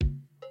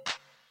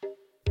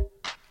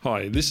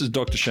Hi, this is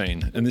Dr.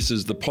 Shane, and this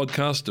is the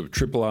podcast of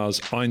Triple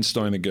R's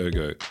Einstein A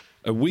Go-Go,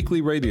 a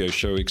weekly radio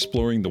show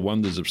exploring the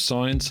wonders of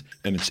science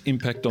and its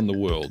impact on the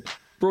world,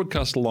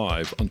 broadcast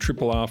live on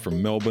Triple R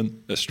from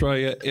Melbourne,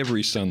 Australia,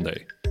 every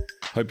Sunday.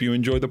 Hope you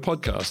enjoy the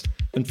podcast,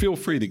 and feel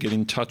free to get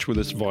in touch with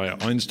us via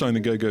Einstein A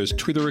Go-Go's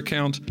Twitter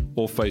account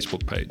or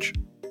Facebook page.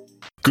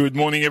 Good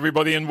morning,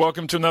 everybody, and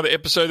welcome to another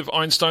episode of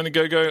Einstein A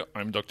Go-Go.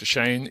 I'm Dr.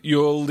 Shane.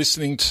 You're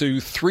listening to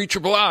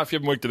 3RRR, if you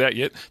haven't worked it out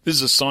yet. This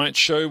is a science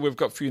show we've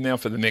got for you now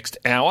for the next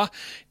hour.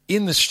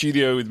 In the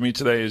studio with me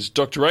today is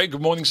Dr. Ray.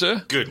 Good morning,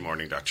 sir. Good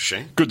morning, Dr.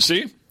 Shane. Good to see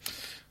you.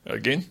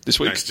 Again, this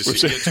week. Nice to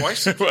see you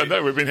twice. Well,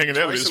 no, we've been hanging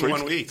out this week.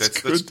 Twice in 1 week.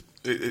 That's good.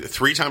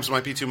 3 times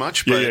might be too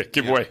much. But Yeah.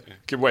 Give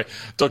away.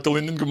 Dr.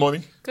 Linden, good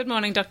morning. Good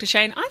morning, Dr.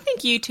 Shane. I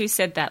think you two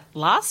said that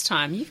last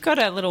time. You've got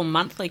a little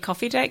monthly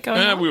coffee date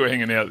going on. We were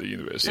hanging out at the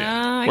university.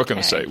 Okay. What can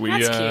I say?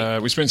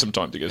 We spent some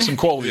time together, some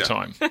quality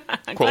time.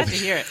 I'm glad to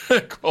hear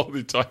it.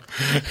 Quality time.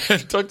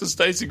 Dr.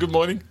 Stacey, good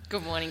morning.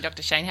 Good morning,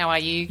 Dr. Shane. How are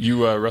you?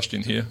 You rushed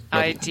in here.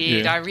 I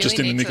did. Yeah, I really just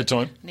in the nick of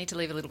time. Need to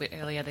leave a little bit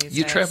earlier these days.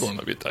 You're travelling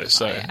a bit though,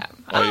 so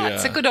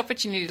it's a good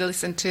opportunity to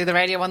listen to the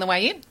radio on the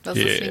way in. I was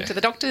listening to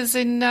the doctors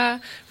in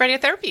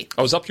radiotherapy.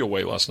 I was up your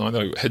way last night.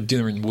 I had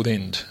dinner in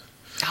Woodend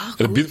Oh,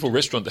 at a beautiful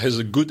restaurant that has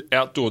a good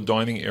outdoor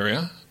dining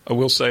area. I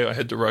will say I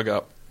had to rug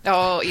up.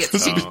 Oh, yeah,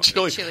 It's a bit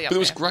chilly, up but it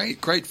was there.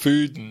 great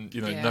food,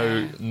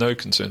 and no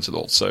concerns at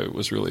all. So it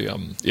was really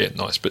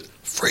nice, but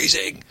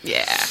freezing.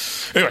 Yeah.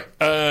 Anyway,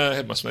 I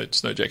had my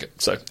snow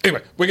jacket. So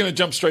anyway, we're going to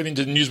jump straight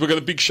into the news. We've got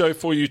a big show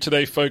for you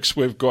today, folks.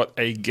 We've got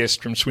a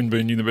guest from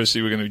Swinburne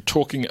University. We're going to be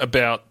talking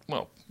about,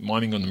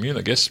 mining on the moon,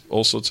 I guess,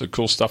 all sorts of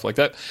cool stuff like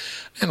that.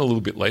 And a little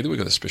bit later, we've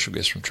got a special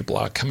guest from Triple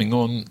R coming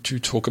on to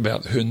talk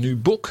about her new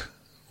book.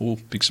 Oh,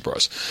 big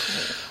surprise.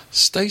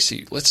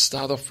 Stacey, let's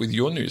start off with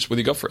your news. What do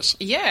you got for us?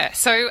 Yeah.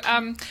 So,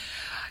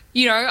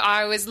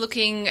 I was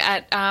looking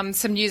at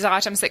some news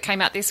items that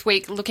came out this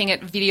week, looking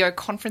at video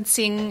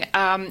conferencing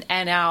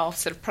and our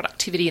sort of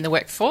productivity in the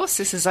workforce.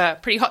 This is a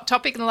pretty hot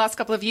topic in the last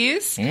couple of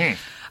years.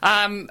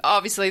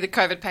 Obviously, the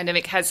COVID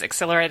pandemic has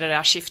accelerated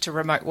our shift to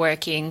remote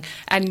working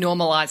and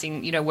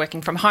normalising,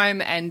 working from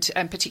home and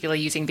particularly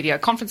using video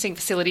conferencing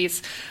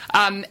facilities.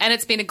 And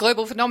it's been a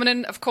global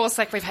phenomenon, of course,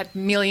 like we've had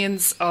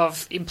millions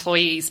of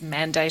employees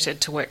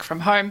mandated to work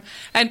from home.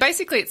 And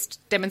basically, it's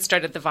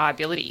demonstrated the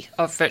viability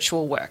of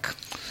virtual work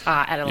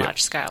at a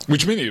large scale.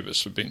 Which many of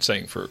us have been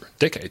saying for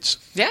decades.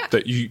 Yeah.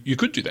 That you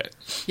could do that.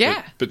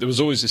 Yeah. But there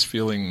was always this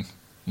feeling...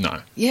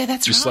 No. Yeah,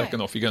 that's Just right. slacking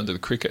off, you go into the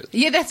cricket.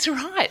 Yeah, that's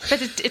right.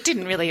 But it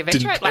didn't really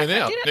eventuate like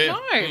that, did it? Yeah.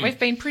 No. We've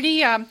been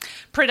pretty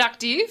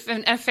productive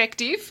and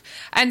effective.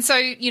 And so,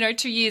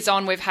 2 years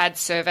on, we've had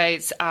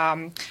surveys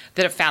that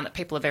have found that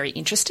people are very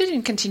interested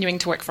in continuing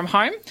to work from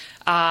home.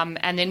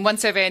 And then one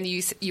survey in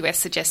the US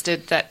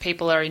suggested that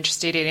people are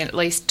interested in at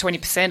least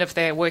 20% of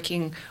their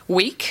working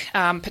week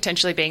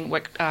potentially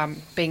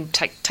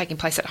taking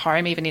place at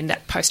home, even in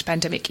that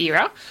post-pandemic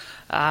era.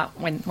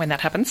 When that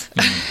happens.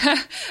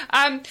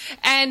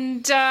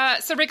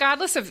 So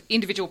regardless of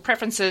individual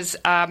preferences,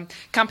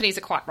 companies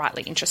are quite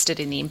rightly interested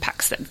in the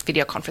impacts that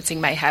video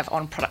conferencing may have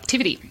on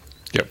productivity.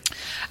 Yep.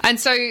 And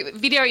so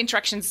video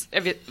interactions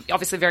are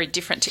obviously very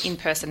different to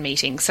in-person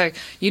meetings. So,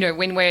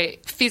 when we're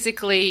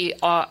physically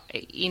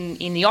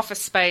in the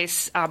office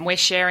space, we're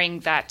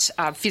sharing that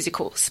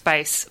physical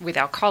space with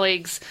our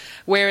colleagues,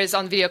 whereas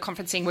on video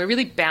conferencing, we're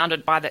really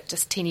bounded by that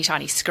just teeny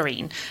tiny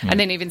screen. And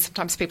then even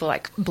sometimes people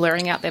like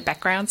blurring out their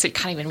background, so you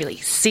can't even really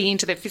see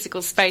into their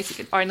physical space.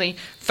 You can only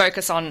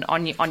focus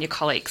on your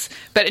colleagues.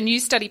 But a new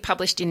study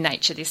published in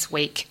Nature this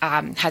week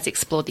has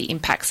explored the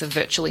impacts of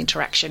virtual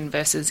interaction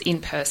versus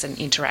in-person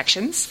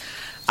interactions.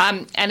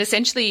 And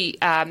essentially,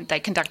 they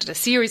conducted a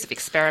series of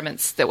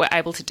experiments that were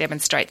able to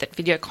demonstrate that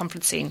video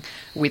conferencing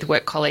with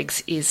work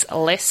colleagues is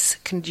less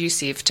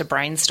conducive to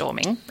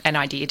brainstorming and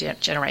idea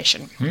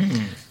generation.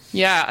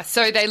 Yeah,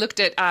 so they looked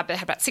at, they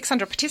had about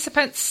 600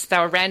 participants. They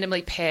were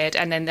randomly paired,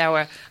 and then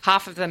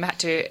half of them had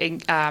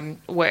to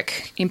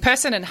work in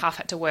person and half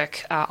had to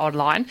work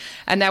online.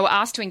 And they were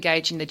asked to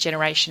engage in the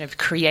generation of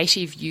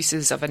creative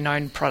uses of a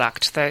known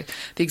product. The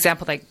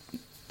example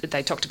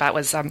they talked about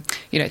was,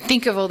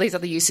 think of all these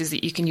other uses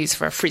that you can use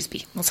for a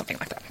frisbee or something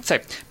like that. So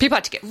people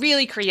had to get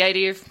really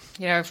creative,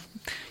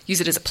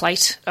 use it as a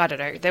plate. I don't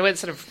know. They were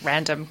sort of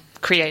random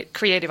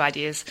creative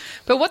ideas.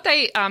 But what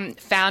they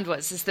found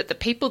is that the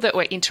people that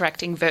were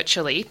interacting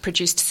virtually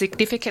produced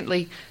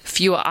significantly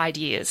fewer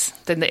ideas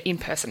than the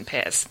in-person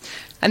pairs.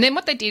 And then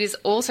what they did is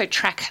also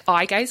track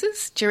eye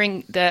gazes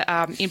during the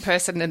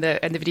in-person and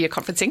the video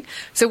conferencing.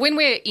 So when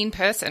we're in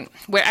person,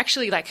 we're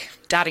actually like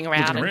darting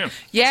around.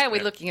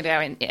 We're looking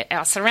at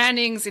our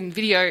surroundings. In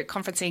video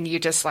conferencing, you're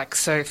just like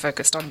so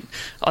focused on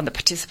the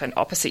participant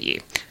opposite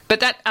you.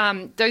 But that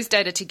those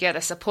data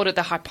together supported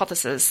the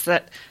hypothesis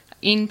that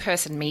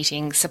in-person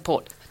meetings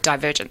support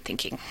divergent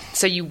thinking.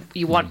 So you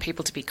want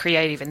people to be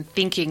creative and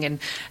thinking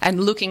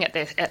and looking at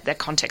their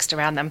context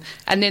around them.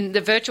 And then the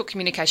virtual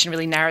communication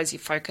really narrows your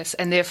focus,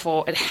 and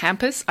therefore it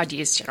hampers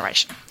ideas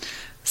generation.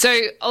 So,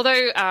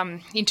 although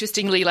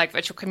interestingly, like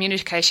virtual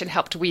communication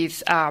helped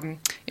with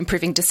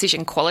improving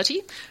decision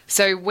quality.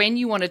 So, when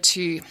you wanted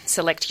to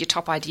select your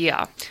top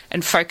idea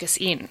and focus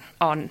in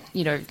on,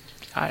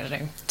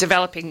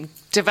 developing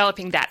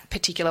that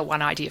particular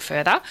one idea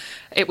further,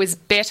 it was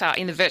better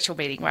in the virtual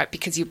meeting, right?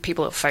 Because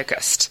people are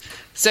focused.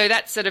 So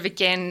that sort of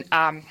again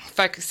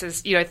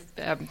focuses,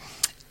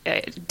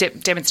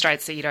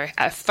 demonstrates that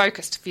a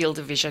focused field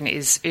of vision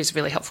is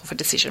really helpful for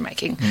decision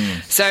making.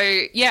 So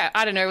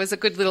I don't know, it was a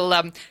good little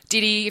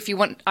ditty if you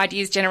want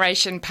ideas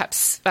generation.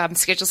 Perhaps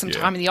schedule some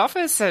time in the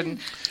office. And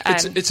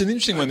it's an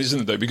interesting one,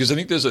 isn't it? Though, because I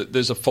think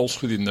there's a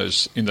falsehood in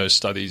those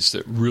studies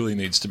that really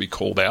needs to be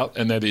called out,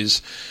 and that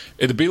is,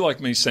 it'd be like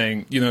me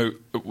saying,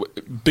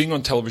 being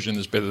on television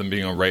is better than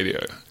being on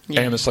radio.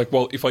 Yeah. And it's like,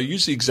 well, if I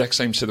use the exact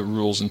same set of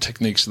rules and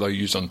techniques that I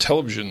use on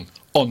television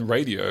on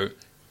radio,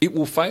 it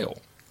will fail.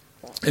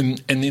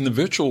 And in the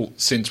virtual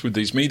sense with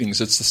these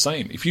meetings, it's the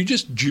same. If you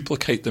just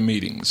duplicate the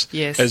meetings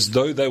as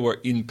though they were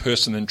in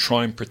person and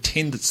try and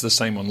pretend it's the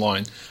same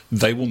online,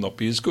 they will not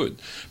be as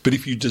good. But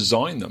if you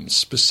design them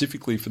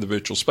specifically for the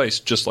virtual space,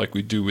 just like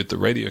we do with the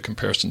radio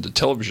comparison to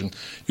television,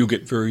 you'll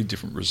get very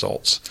different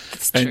results.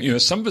 That's and true.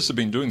 Some of us have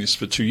been doing this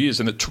for 2 years,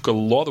 and it took a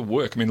lot of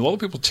work. I mean, a lot of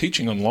people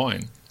teaching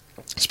online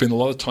spend a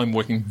lot of time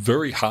working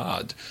very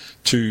hard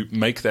to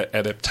make that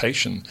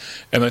adaptation.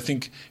 And I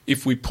think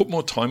if we put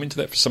more time into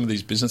that for some of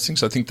these business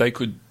things, I think they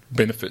could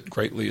benefit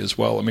greatly as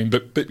well. I mean,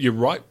 but you're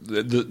right.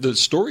 The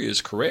story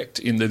is correct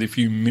in that if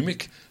you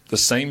mimic the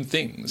same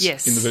things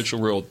in the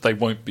virtual world, they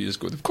won't be as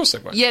good. Of course they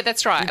won't. Yeah,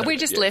 that's right. We're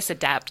just less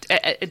adept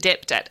at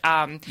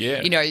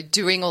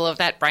doing all of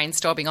that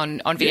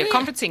brainstorming on video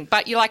conferencing.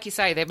 But like you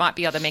say, there might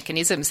be other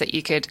mechanisms that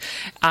you could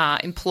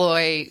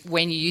employ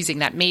when you're using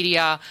that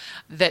media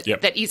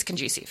that is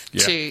conducive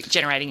to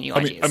generating new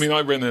ideas. I mean, I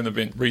ran an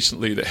event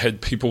recently that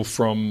had people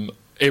from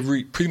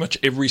pretty much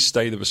every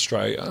state of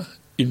Australia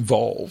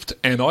involved,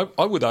 and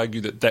I would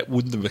argue that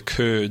wouldn't have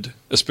occurred,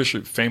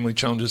 especially with family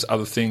challenges,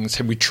 other things,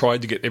 had we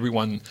tried to get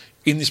everyone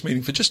in this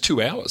meeting for just 2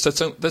 hours.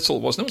 That's all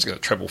it was. No one's going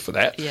to travel for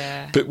that.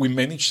 Yeah. But we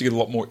managed to get a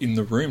lot more in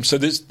the room. So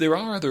there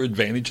are other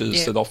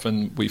advantages that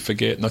often we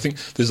forget. And I think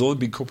there's a lot of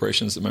big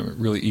corporations at the moment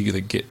really eager to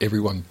get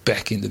everyone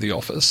back into the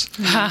office.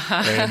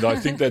 And I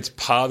think that's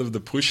part of the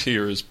push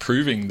here, is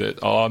proving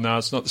that, no,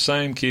 it's not the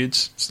same,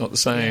 kids. It's not the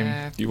same.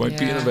 Yeah. You won't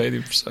be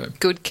innovative. So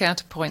good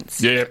counterpoints.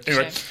 Yeah.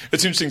 Anyway,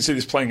 it's interesting to see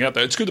this playing out,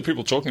 though. It's good that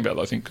people are talking about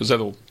it, I think, because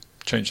that'll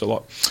change a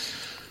lot.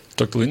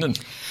 Dr. Linden.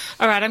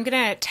 All right, I'm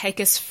going to take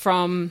us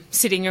from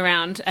sitting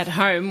around at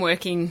home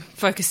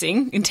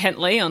focusing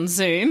intently on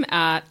Zoom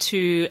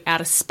to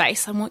outer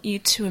space. I want you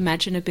to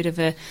imagine a bit of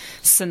a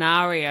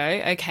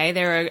scenario. Okay,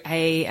 they're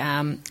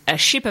a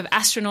ship of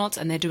astronauts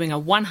and they're doing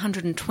a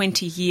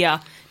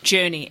 120-year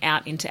journey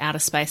out into outer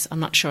space.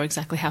 I'm not sure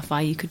exactly how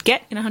far you could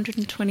get in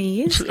 120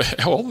 years.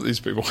 How old are these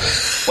people?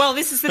 Well,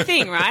 this is the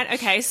thing, right?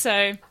 Okay,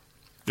 so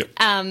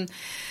and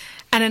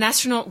an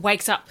astronaut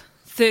wakes up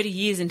 30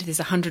 years into this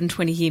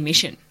 120-year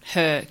mission.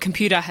 Her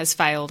computer has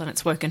failed and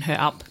it's woken her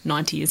up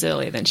 90 years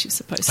earlier than she was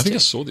supposed to. I think I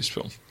saw this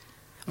film.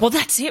 Well,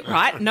 that's it,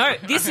 right? No,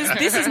 this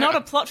is not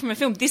a plot from a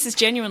film. This is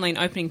genuinely an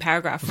opening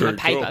paragraph from a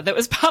paper that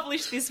was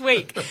published this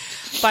week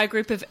by a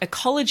group of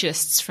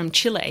ecologists from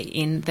Chile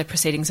in the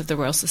Proceedings of the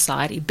Royal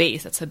Society B.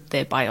 That's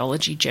their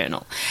biology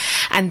journal.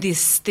 And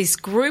this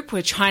group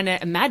were trying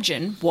to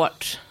imagine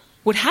what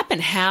would happen,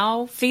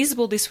 how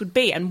feasible this would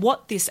be, and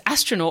what this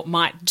astronaut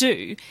might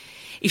do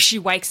if she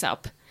wakes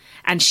up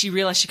and she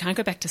realises she can't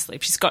go back to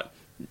sleep.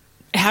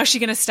 How is she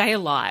going to stay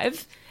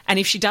alive? And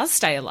if she does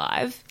stay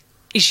alive,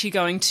 is she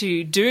going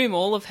to doom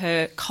all of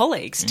her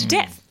colleagues to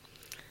death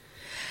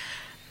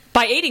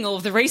by eating all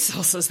of the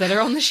resources that are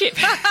on the ship?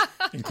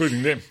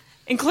 Including them.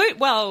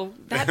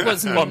 That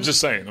was... I'm just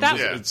saying.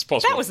 It's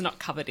possible. That was not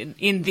covered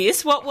in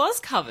this. What was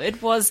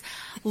covered was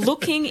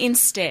looking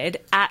instead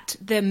at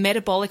the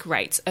metabolic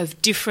rates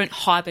of different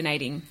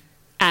hibernating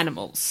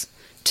animals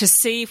to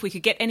see if we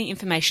could get any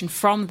information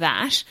from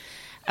that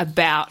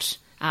about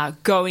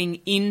going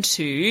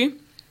into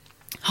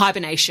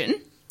hibernation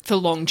for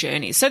long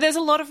journeys. So there's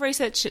a lot of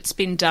research that's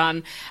been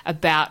done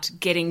about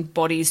getting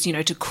bodies,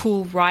 to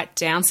cool right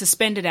down,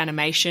 suspended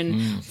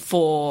animation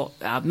for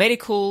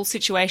medical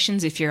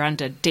situations, if you're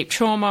under deep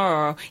trauma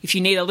or if you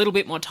need a little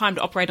bit more time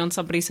to operate on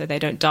somebody so they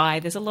don't die.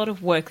 There's a lot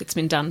of work that's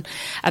been done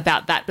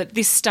about that. But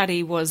this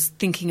study was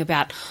thinking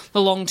about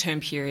the long-term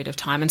period of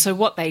time. And so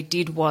what they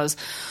did was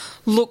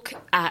look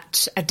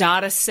at a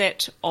data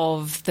set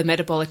of the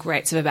metabolic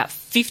rates of about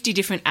 50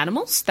 different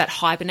animals that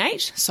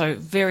hibernate, so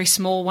very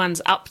small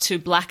ones up to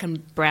black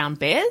and brown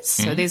bears.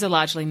 So these are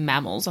largely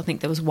mammals. I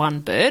think there was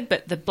one bird,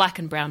 but the black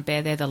and brown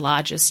bear, they're the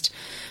largest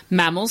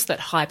mammals that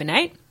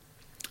hibernate.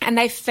 And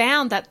they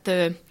found that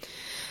the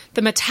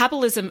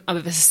metabolism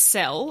of a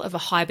cell of a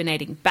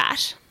hibernating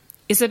bat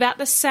is about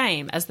the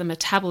same as the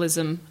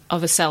metabolism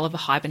of a cell of a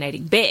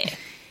hibernating bear.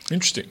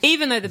 Interesting.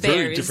 Even though the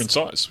bear very different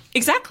size.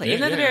 Exactly.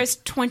 Even though the bear is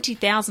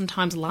 20,000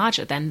 times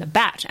larger than the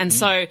bat. And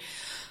so,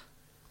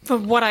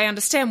 from what I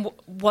understand,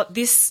 what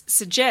this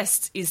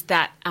suggests is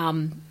that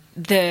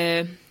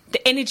the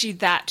energy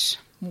that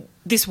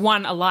this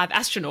one alive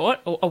astronaut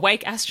or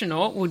awake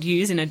astronaut would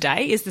use in a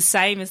day is the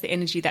same as the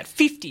energy that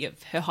 50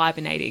 of her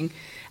hibernating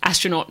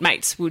astronaut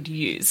mates would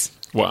use.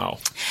 Wow.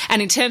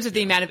 And in terms of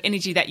the amount of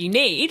energy that you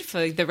need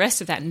for the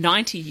rest of that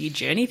 90-year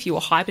journey, if you were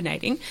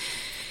hibernating,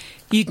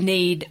 you'd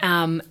need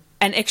an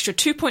extra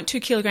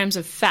 2.2 kilograms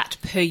of fat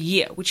per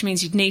year, which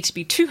means you'd need to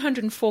be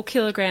 204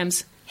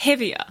 kilograms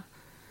heavier.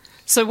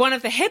 So one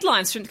of the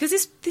headlines from,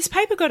 because this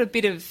paper got a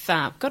bit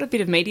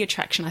of media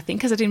traction, I think,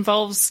 because it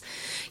involves,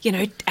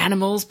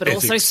 animals, but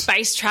ethics. Also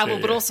space travel,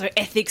 but also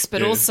ethics,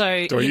 but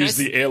also do I use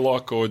the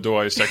airlock or do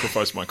I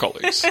sacrifice my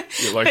colleagues?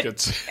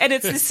 And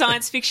it's this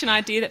science fiction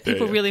idea that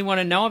people really want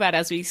to know about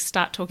as we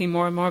start talking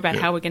more and more about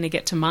how we're going to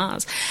get to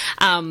Mars.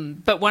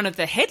 But one of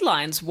the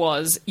headlines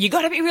was, you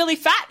got to be really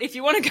fat if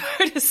you want to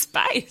go to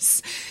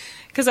space.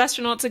 Because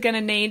astronauts are going to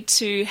need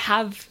to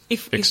have,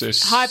 if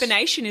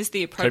hibernation is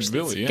the approach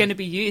that's going to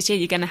be used,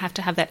 you're going to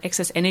have that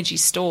excess energy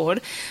stored,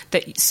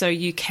 so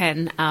you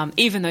can,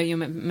 even though your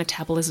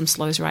metabolism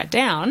slows right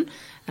down,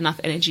 enough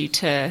energy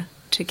to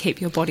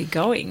keep your body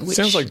going. Which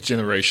sounds like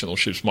generational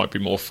ships might be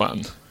more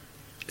fun.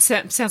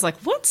 Sounds like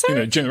what?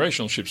 Sorry?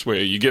 Generational ships where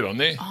you get on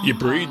there, you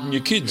breed, and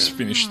your kids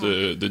finish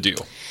the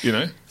deal.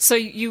 So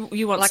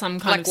you want some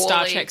kind of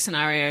Star Trek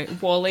scenario,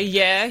 WALL-E?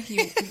 Yeah.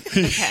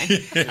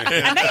 Okay.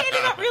 And they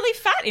ended up really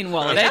fat in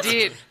WALL-E. They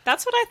did.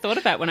 That's what I thought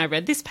about when I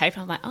read this paper.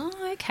 I'm like,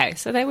 okay.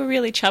 So they were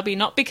really chubby,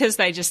 not because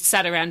they just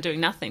sat around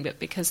doing nothing, but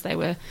because they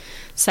were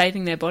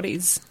saving their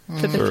bodies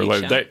for the future. A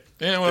later date.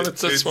 Yeah, well,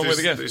 that's one way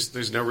to go.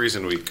 There's no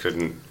reason we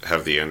couldn't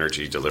have the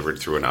energy delivered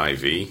through an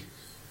IV.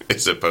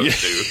 As opposed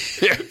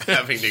to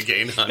having to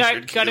gain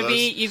 100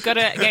 kilos. You've got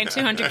to gain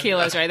 200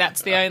 kilos, right?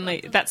 That's the only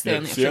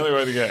option. It's the only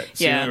way to go.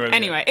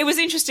 Anyway, it was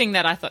interesting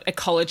that I thought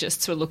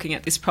ecologists were looking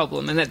at this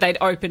problem and that they'd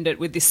opened it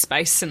with this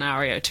space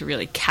scenario to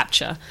really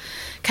capture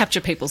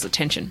people's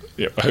attention.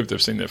 Yeah, I hope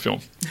they've seen that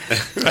film.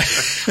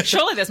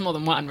 Surely there's more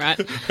than one, right?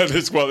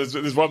 There's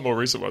one more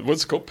recent one.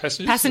 What's it called?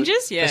 Passengers?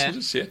 Passengers, yeah.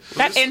 Passengers, yeah.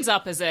 That ends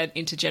up as an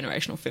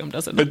intergenerational film,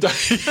 doesn't it?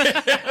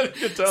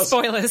 It does.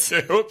 Spoilers.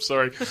 Yeah, oops,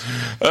 sorry.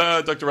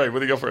 Dr. Ray, what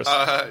do you got for us?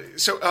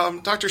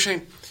 Dr.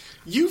 Shane,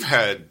 you've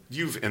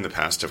in the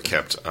past have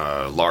kept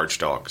large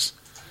dogs,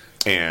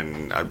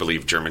 and I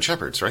believe German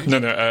Shepherds, right?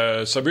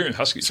 No, Siberian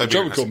Huskies. Which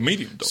I would call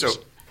medium dogs. So,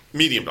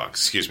 medium dogs,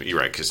 excuse me. You're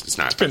right, because it's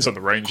not. Depends on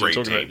the range you're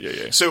talking Great about.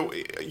 Yeah. So,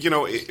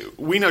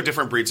 we know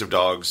different breeds of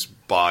dogs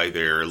by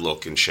their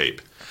look and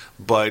shape.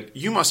 But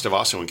you must have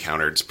also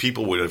encountered,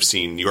 people would have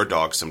seen your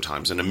dog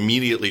sometimes and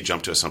immediately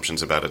jump to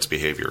assumptions about its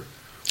behavior.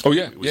 Oh,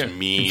 yeah. It was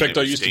mean. In fact,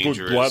 I used to put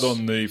blood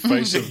on the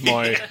face of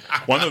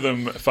one of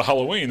them for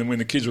Halloween, and when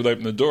the kids would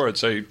open the door, I'd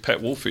say,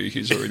 "Pat Wolfie,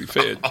 he's already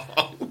fed."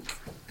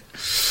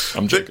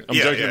 I'm joking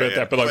about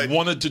that, but I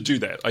wanted to do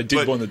that. I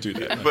did want to do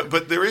that.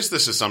 But there is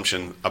this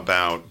assumption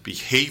about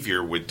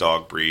behavior with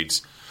dog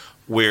breeds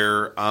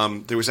where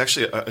there was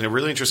actually a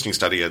really interesting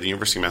study at the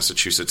University of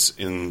Massachusetts.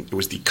 It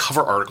was the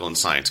cover article in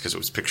Science because it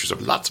was pictures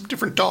of lots of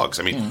different dogs.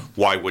 I mean,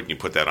 why wouldn't you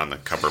put that on the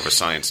cover of a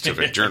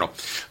scientific journal?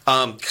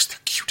 Because they're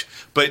cute.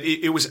 But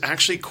it was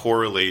actually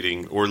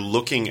correlating or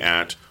looking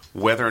at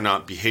whether or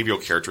not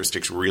behavioral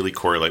characteristics really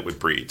correlate with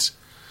breeds.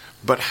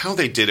 But how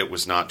they did it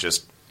was not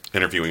just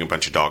interviewing a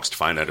bunch of dogs to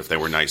find out if they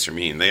were nice or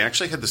mean. They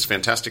actually had this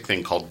fantastic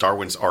thing called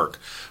Darwin's Ark,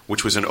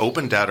 which was an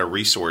open data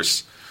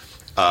resource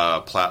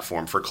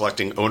platform for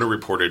collecting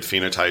owner-reported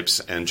phenotypes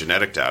and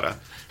genetic data.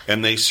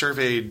 And they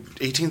surveyed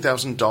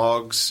 18,000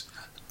 dogs.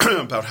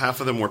 About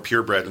half of them were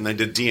purebred, and they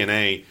did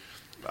DNA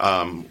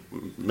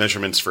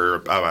measurements for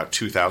about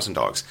 2,000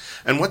 dogs.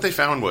 And what they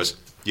found was,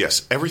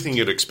 yes, everything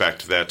you'd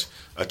expect, that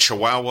a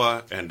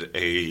Chihuahua and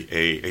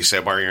a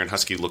Siberian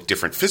Husky look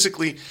different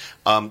physically,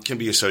 can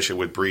be associated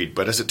with breed.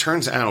 But as it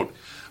turns out,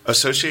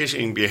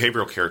 associating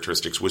behavioral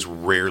characteristics was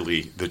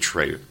rarely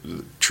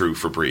true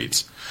for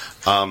breeds.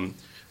 And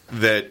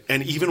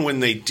even when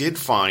they did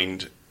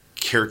find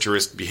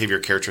behavior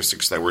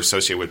characteristics that were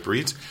associated with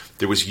breeds,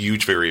 there was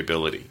huge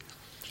variability.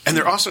 And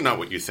they're also not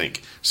what you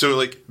think. So,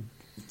 like,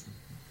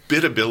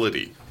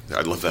 biddability,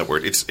 I love that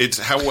word. It's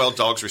how well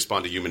dogs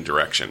respond to human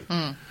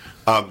direction.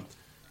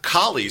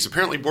 Collies,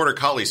 apparently border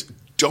collies,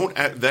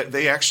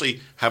 they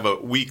actually have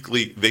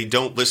they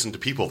don't listen to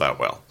people that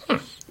well,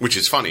 which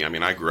is funny. I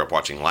mean, I grew up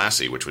watching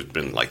Lassie, which would have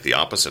been like the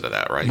opposite of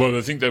that, right? Well,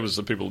 I think that was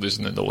the people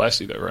listening to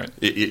Lassie, though, right?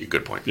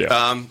 Good point.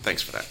 Yeah.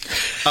 Thanks for that.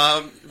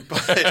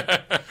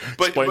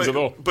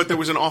 But there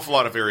was an awful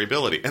lot of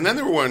variability. And then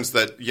there were ones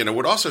that,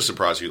 would also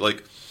surprise you,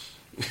 like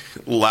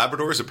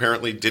Labradors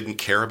apparently didn't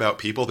care about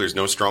people. There's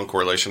no strong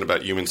correlation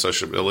about human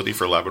sociability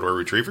for Labrador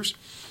retrievers.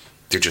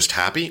 They're just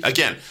happy.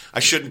 Again,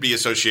 I shouldn't be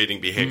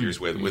associating behaviors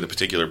with a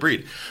particular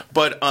breed,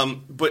 but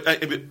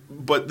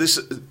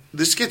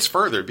this gets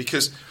further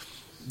because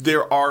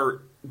there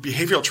are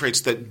behavioral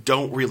traits that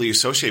don't really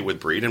associate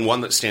with breed, and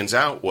one that stands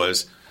out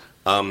was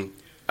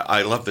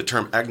I love the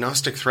term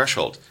agnostic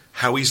threshold.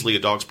 How easily a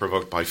dog's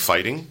provoked by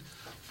fighting,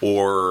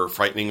 or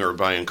frightening, or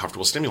by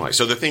uncomfortable stimuli.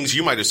 So the things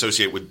you might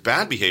associate with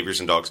bad behaviors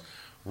in dogs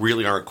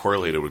really aren't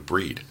correlated with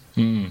breed.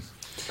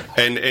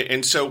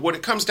 And so what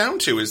it comes down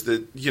to is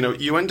that,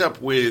 you end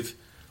up with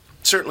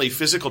certainly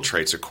physical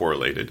traits are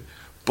correlated,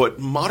 but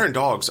modern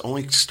dogs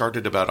only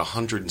started about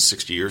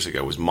 160 years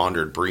ago as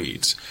modern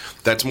breeds.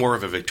 That's more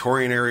of a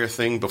Victorian era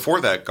thing.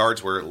 Before that,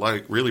 guards were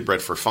really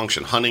bred for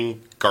function,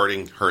 hunting,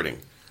 guarding, herding.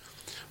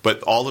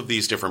 But all of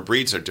these different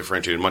breeds are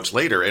differentiated much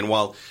later, and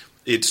while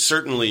it's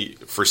certainly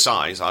for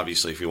size,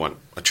 obviously if you want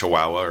a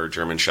Chihuahua or a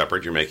German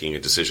Shepherd, you're making a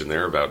decision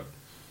there about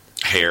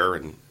hair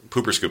and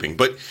pooper scooping.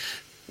 But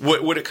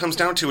what it comes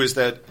down to is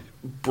that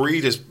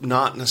breed is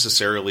not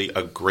necessarily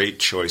a great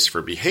choice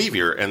for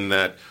behavior, and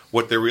that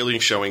what they're really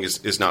showing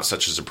is not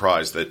such a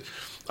surprise, that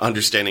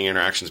understanding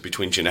interactions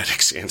between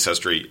genetics,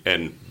 ancestry,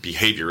 and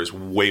behavior is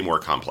way more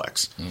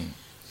complex.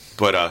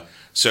 But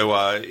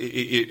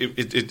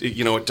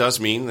it does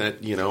mean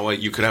that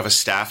you could have a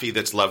Staffy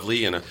that's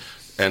lovely and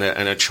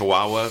a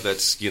Chihuahua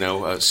that's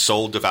a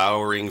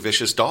soul-devouring,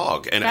 vicious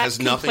dog, and that it has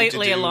nothing to do.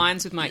 Completely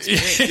aligns with my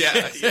experience.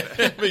 Yeah,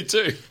 Me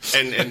too.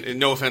 And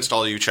no offense to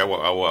all you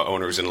Chihuahua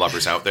owners and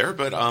lovers out there,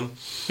 but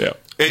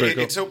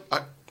it's so.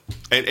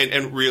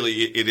 And really,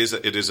 it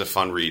is a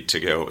fun read to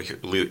go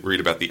read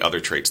about the other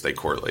traits they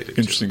correlated.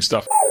 Interesting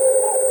stuff.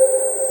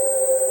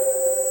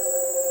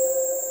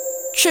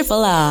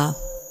 Triple R.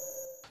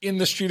 In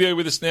the studio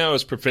with us now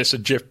is Professor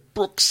Jeff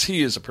Brooks.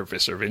 He is a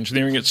professor of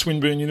engineering at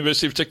Swinburne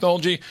University of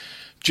Technology.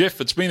 Jeff,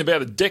 it's been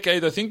about a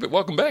decade, I think, but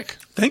welcome back.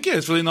 Thank you.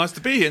 It's really nice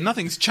to be here.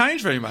 Nothing's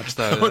changed very much,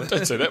 though.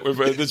 Don't say that.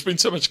 There's been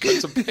so much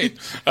cuts of paint.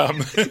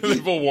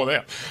 They've all worn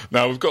out.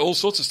 No, we've got all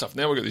sorts of stuff.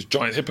 Now we've got these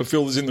giant HEPA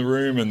filters in the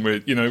room, and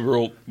we're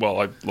all...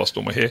 Well, I lost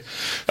all my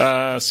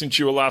hair since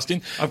you were last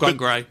in. I've gone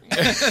grey.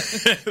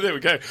 There we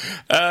go.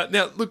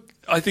 Now, look,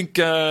 I think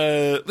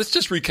let's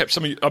just recap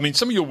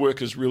some of your work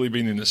has really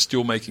been in the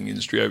steelmaking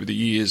industry over the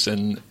years,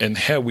 and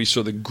how we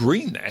sort of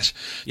green that.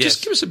 Yes.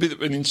 Just give us a bit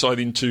of an insight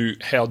into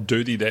how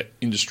dirty that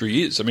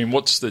industry is. I mean,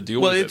 what's the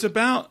deal with it?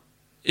 Well,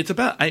 it's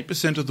about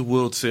 8% of the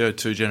world's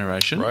CO2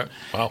 generation. Right.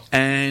 Wow.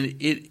 And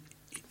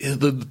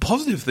the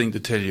positive thing to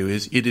tell you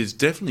is it is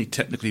definitely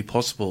technically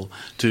possible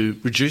to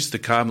reduce the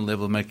carbon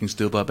level of making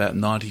steel by about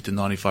 90 to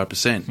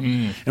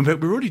 95%. And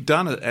we've already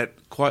done it at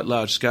quite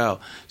large scale.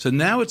 So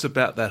now it's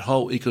about that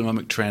whole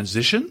economic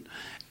transition,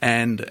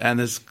 and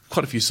there's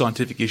quite a few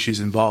scientific issues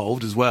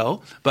involved as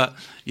well. But,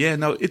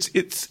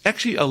 it's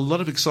actually a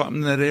lot of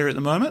excitement in that area at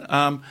the moment.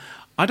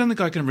 I don't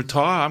think I can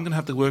retire. I'm going to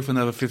have to work for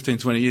another 15,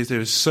 20 years. There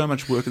is so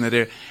much work in that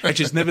area.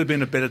 Actually, it's never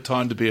been a better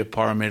time to be a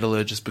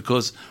pyrometallurgist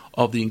because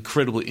of the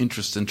incredible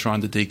interest in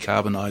trying to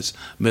decarbonise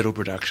metal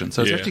production.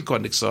 So it's actually quite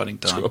an exciting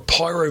time. A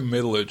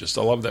pyrometallurgist.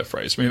 I love that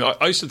phrase. I mean,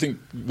 I used to think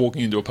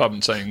walking into a pub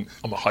and saying,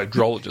 I'm a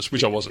hydrologist,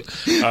 which I wasn't.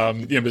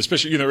 But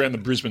especially, around the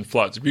Brisbane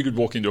floods, if you could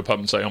walk into a pub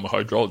and say, I'm a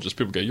hydrologist,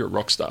 people go, you're a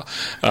rock star.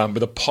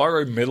 But a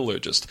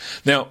pyrometallurgist.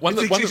 Now,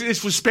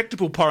 it's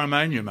respectable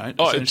pyromania, mate.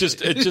 Oh,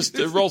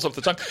 it rolls off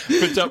the tongue.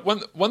 But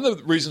one of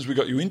the reasons we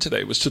got you in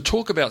today was to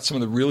talk about some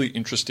of the really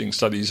interesting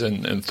studies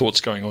and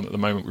thoughts going on at the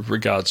moment with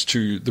regards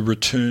to the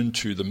return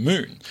to the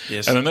moon.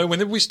 Yes. And I know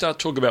whenever we start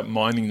talking about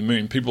mining the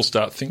moon, people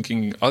start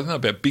thinking, I don't know,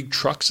 about big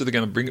trucks that are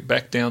going to bring it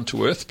back down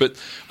to Earth. But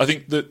I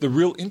think the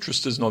real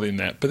interest is not in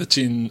that, but it's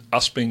in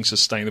us being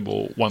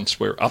sustainable once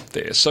we're up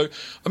there. So,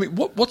 I mean,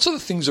 what sort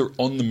of things are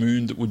on the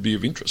moon that would be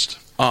of interest?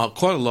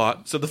 Quite a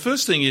lot. So the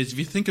first thing is, if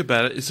you think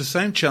about it, it's the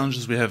same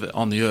challenges we have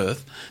on the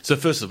Earth. So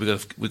first of all,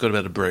 we've got to be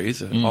able to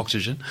breathe,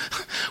 oxygen.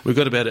 We've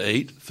got to be able to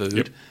eat food.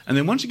 Yep. And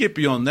then once you get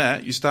beyond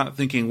that, you start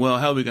thinking, well,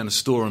 how are we going to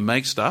store and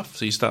make stuff?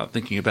 So you start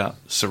thinking about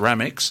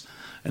ceramics.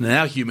 And in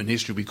our human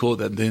history, we call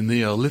that the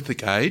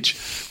Neolithic Age.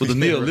 Well, the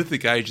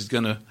Neolithic Age is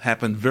going to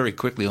happen very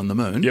quickly on the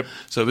moon. Yep.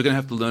 So we're going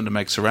to have to learn to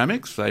make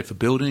ceramics, say, for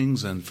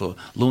buildings and for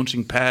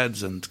launching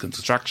pads and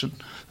construction.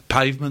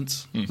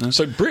 Pavements.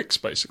 So bricks,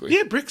 basically.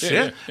 Yeah, bricks,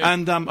 yeah.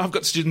 And I've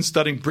got students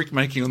studying brick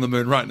making on the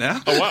moon right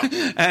now. Oh, wow.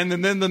 And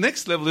then the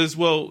next level is,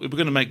 well, if we're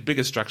going to make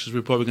bigger structures,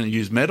 we're probably going to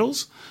use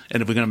metals.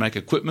 And if we're going to make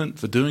equipment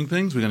for doing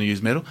things, we're going to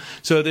use metal.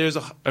 So there's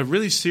a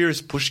really serious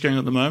push going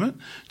at the moment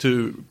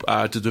to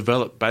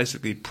develop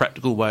basically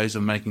practical ways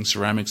of making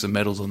ceramics and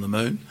metals on the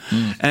moon.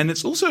 And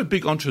it's also a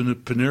big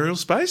entrepreneurial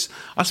space.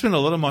 I spend a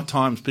lot of my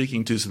time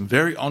speaking to some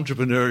very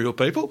entrepreneurial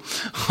people,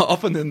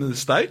 often in the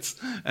States.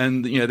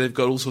 And, they've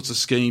got all sorts of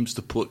schemes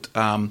to put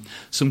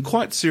some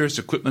quite serious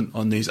equipment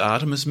on these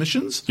Artemis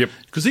missions. Yep.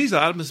 Because these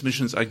Artemis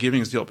missions are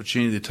giving us the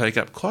opportunity to take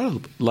up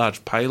quite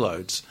large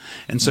payloads.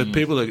 And so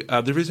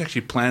there is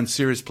actually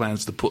serious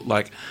plans to put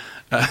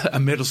a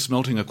metal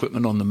smelting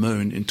equipment on the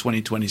moon in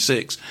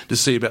 2026 to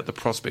see about the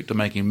prospect of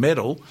making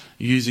metal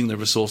using the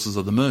resources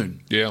of the moon.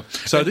 Yeah.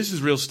 So this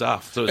is real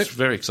stuff. So it's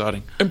very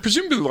exciting. And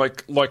presumably,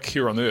 like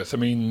here on Earth, I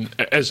mean,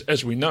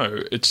 as we know,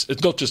 it's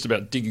not just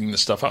about digging the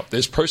stuff up.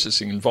 There's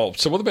processing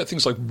involved. So what about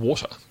things like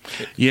water?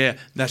 Yeah,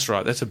 that's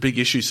right. That's a big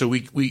issue. So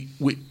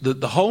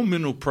the whole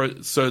mineral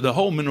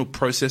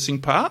processing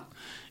part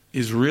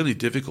is really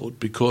difficult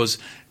because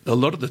a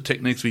lot of the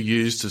techniques we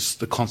use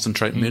to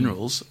concentrate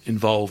minerals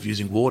involve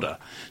using water.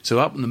 So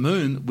up on the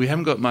moon, we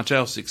haven't got much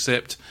else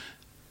except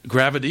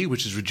gravity,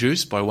 which is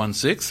reduced by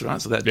 1/6,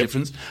 right? So that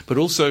difference. But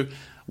also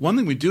one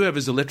thing we do have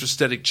is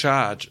electrostatic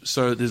charge.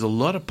 So there's a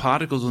lot of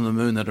particles on the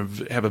moon that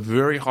have a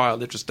very high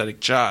electrostatic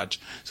charge.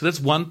 So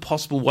that's one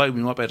possible way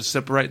we might be able to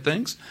separate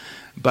things.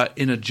 But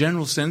in a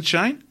general sense,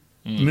 Shane,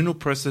 mineral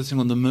processing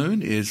on the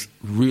moon is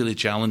really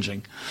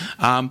challenging.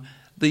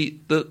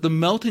 The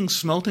melting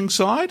smelting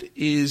side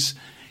is,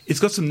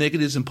 it's got some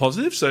negatives and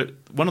positives. So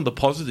one of the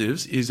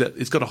positives is that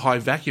it's got a high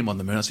vacuum on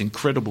the moon. It's an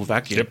incredible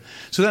vacuum. Yep.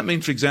 So that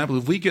means, for example,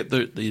 if we get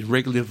the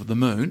regolith of the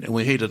moon and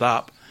we heat it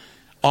up,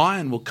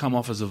 iron will come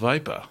off as a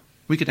vapor.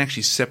 We can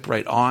actually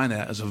separate iron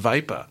out as a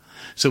vapor.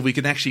 So we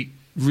can actually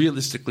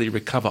realistically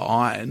recover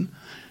iron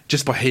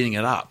just by heating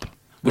it up,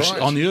 which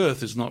on the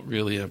Earth is not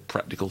really a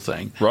practical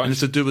thing. Right. And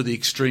it's to do with the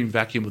extreme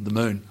vacuum of the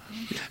moon.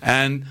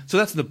 And so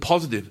that's the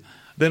positive.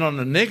 Then on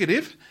the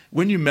negative,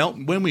 when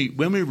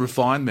we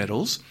refine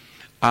metals,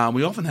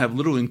 we often have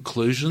little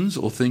inclusions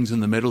or things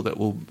in the metal that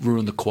will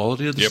ruin the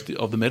quality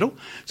of the metal.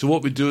 So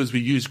what we do is we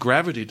use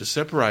gravity to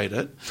separate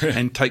it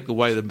and take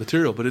away the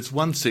material, but it's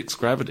 1/6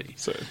 gravity.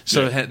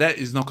 So that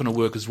is not going to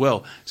work as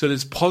well. So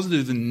there's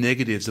positives and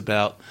negatives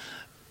about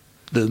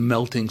the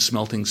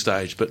smelting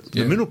stage, but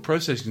the mineral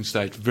processing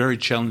stage, very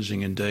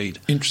challenging indeed.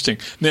 Interesting.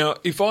 Now,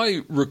 if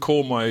I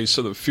recall my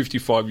sort of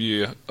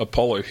 55-year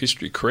Apollo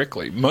history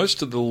correctly,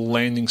 most of the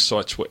landing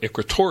sites were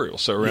equatorial,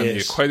 so around the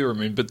equator, I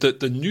mean, but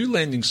the new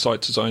landing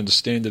sites, as I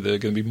understand it, are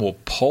going to be more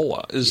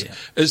polar. Is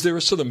there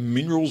a sort of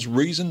minerals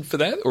reason for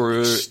that? Or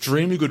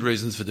extremely good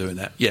reasons for doing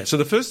that. Yeah, so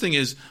the first thing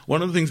is,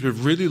 one of the things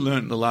we've really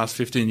learned in the last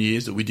 15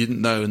 years that we didn't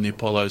know in the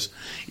Apollos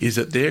is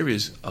that there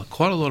is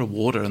quite a lot of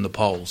water in the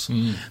poles.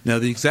 Now,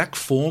 the exact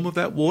form of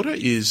that water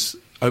is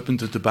open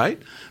to debate,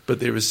 but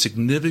there is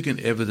significant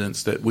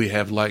evidence that we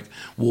have like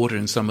water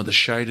in some of the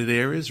shaded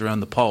areas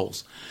around the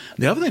poles.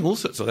 The other thing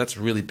also, so that's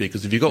really big,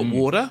 because if you've got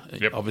water,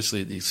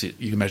 obviously you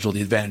can imagine all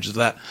the advantages of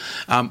that.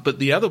 But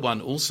the other one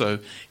also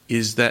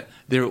is that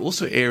there are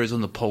also areas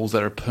on the poles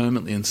that are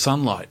permanently in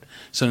sunlight.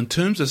 So in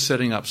terms of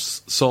setting up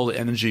solar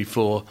energy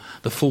for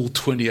the full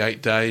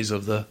 28 days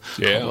of a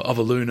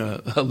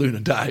lunar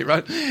day,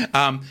 right?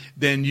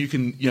 Then you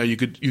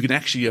can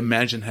actually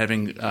imagine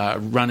having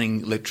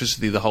running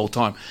electricity the whole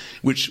time.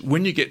 Which,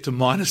 when you get to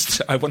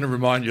I want to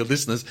remind your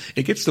listeners,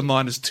 it gets to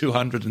minus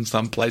 200 in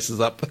some places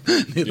up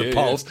near the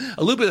poles.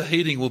 A little bit of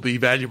heating will be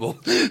valuable.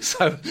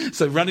 So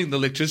running the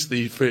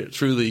electricity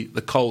through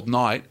the cold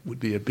night would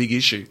be a big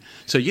issue.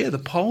 So the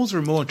poles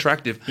are more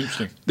attractive.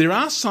 Interesting. There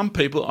are some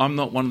people, I'm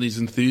not one of these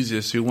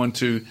enthusiasts, who want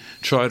to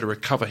try to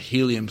recover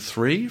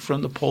helium-3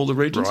 from the polar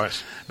regions.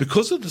 Right.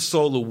 Because of the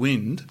solar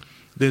wind,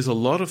 there's a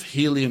lot of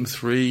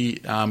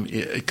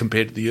helium-3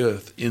 compared to the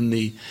Earth in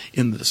the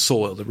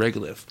soil, the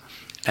regolith.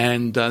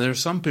 And there are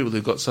some people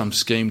who've got some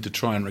scheme to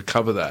try and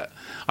recover that.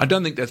 I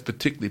don't think that's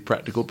particularly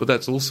practical, but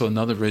that's also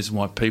another reason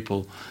why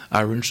people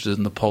are interested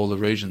in the polar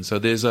region. So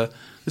there's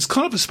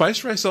kind of a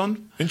space race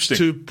on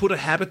to put a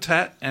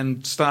habitat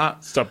and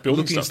start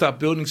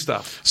building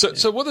stuff.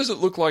 So what does it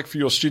look like for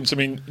your students? I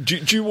mean, do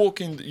you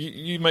walk in,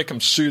 you make them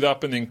suit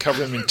up and then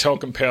cover them in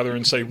talcum powder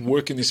and say,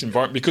 work in this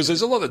environment? Because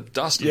there's a lot of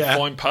dust and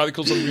fine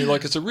particles on you.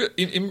 Like, it's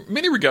in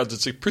many regards,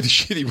 it's a pretty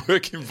shitty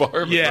work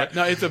environment. Yeah, right?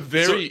 No, it's a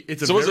very...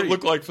 So what does it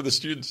look like for the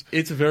students?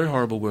 It's a very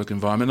horrible work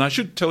environment. And I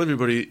should tell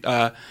everybody...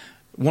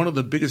 one of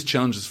the biggest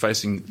challenges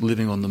facing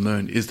living on the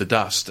moon is the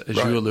dust, as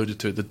you alluded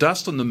to. The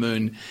dust on the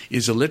moon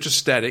is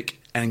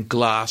electrostatic and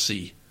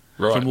glassy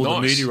from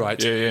all the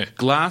meteorites. Yeah.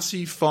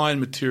 Glassy, fine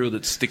material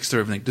that sticks to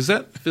everything. Does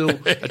that feel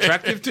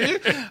attractive to you?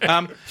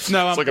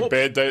 No, it's like a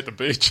bad day at the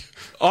beach.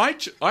 I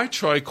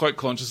try quite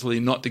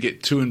consciously not to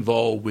get too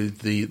involved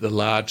with the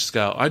large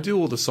scale. I do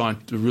all the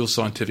real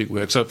scientific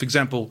work. So, for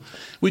example,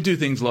 we do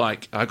things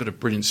like, I've got a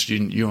brilliant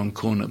student, Ewan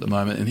Kuhn, at the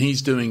moment, and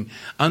he's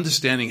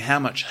understanding how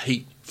much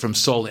heat from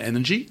solar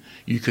energy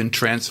you can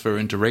transfer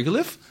into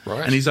regolith,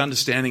 and he's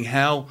understanding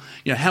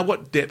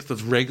what depth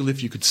of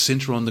regolith you could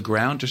sinter on the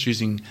ground just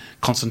using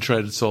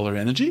concentrated solar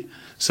energy.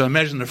 So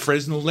imagine a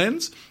Fresnel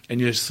lens, and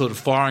you're sort of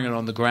firing it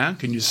on the ground.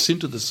 Can you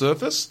sinter the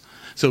surface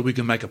so we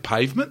can make a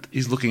pavement?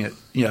 He's looking at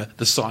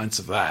the science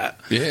of that.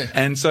 Yeah.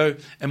 And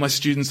my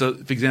students, for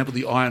example,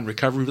 the ion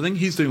recovery thing,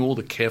 he's doing all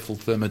the careful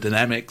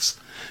thermodynamics.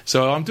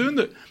 So I'm doing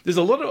there's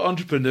a lot of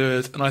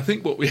entrepreneurs, and I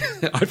think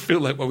I feel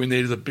like what we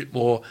need is a bit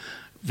more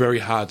very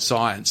hard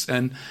science.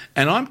 And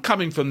I'm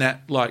coming from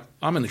that, like,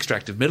 I'm an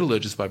extractive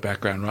metallurgist by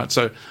background, right?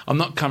 So I'm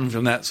not coming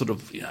from that sort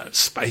of,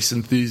 space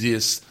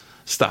enthusiast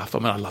stuff. I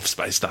mean, I love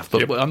space stuff,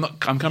 but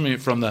I'm coming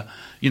from the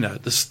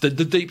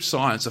deep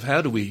science of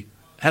how do we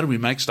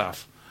make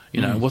stuff?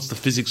 What's the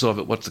physics of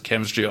it? What's the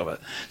chemistry of it?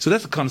 So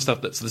that's the kind of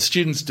stuff that the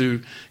students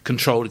do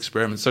controlled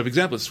experiments. So, for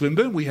example, at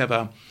Swinburne, we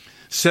have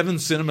 7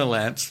 cinema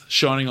lamps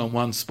shining on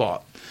one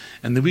spot,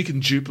 and then we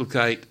can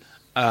duplicate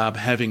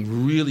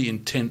having really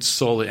intense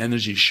solar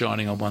energy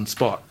shining on one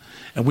spot.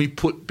 And we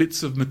put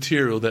bits of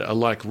material that are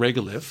like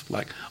regolith,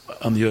 like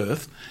on the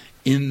Earth,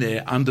 in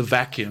there under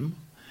vacuum,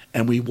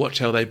 and we watch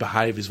how they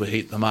behave as we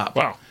heat them up.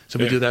 Wow. So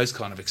we do those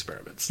kind of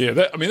experiments. Yeah,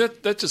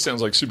 that just sounds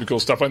like super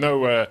cool stuff. I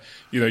know,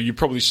 you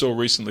probably saw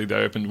recently they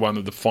opened one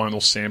of the final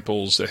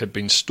samples that had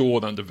been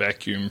stored under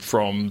vacuum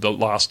from the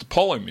last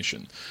Apollo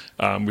mission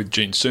with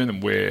Gene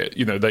Cernan, where,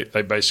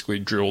 they basically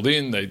drilled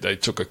in, they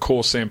took a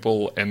core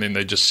sample, and then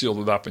they just sealed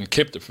it up and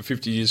kept it for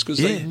 50 years because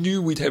they knew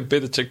we'd have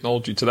better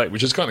technology today,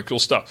 which is kind of cool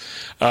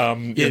stuff.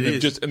 And they've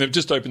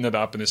just opened that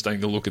up and they're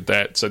starting to look at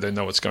that so they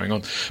know what's going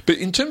on. But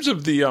in terms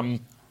of the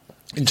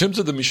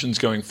missions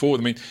going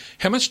forward, I mean,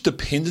 how much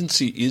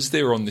dependency is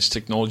there on this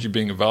technology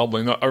being available?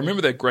 And I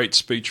remember that great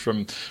speech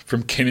from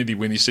Kennedy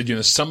when he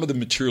said, some of the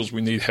materials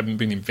we need haven't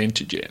been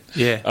invented yet.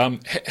 Yeah.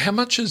 How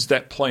much is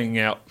that playing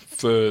out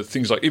for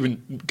things like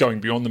even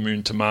going beyond the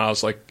moon to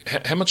Mars? Like,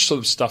 how much sort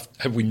of stuff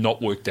have we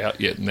not worked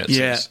out yet in that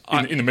sense?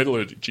 In the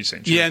metallurgy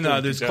sense. Yeah,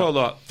 no, there's quite a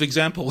lot. For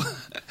example,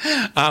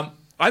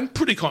 I'm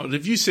pretty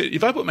confident.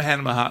 If I put my hand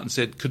on my heart and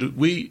said, could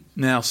we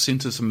now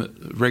sinter some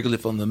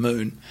regolith on the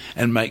moon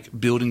and make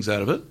buildings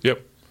out of it?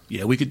 Yep.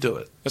 Yeah, we could do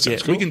it. That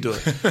sounds cool. We can do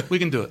it. We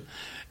can do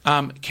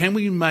it. Can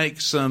we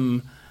make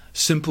some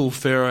simple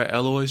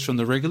ferroalloys from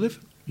the regolith?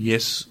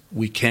 Yes,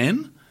 we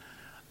can.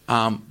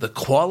 The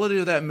quality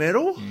of that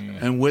metal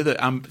and whether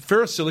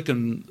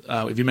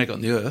ferrosilicon, if you make it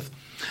on the Earth,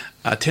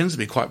 tends to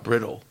be quite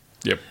brittle.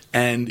 Yep.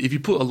 And if you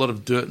put a lot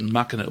of dirt and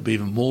muck in it, it'll be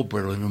even more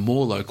brittle, even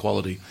more low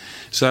quality.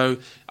 So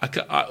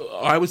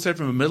I would say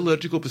from a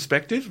metallurgical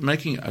perspective,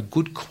 making a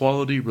good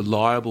quality,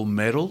 reliable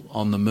metal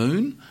on the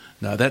moon,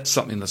 no, that's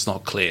something that's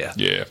not clear.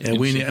 Yeah.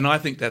 And I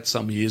think that's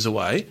some years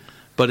away.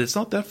 But it's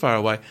not that far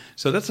away.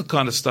 So that's the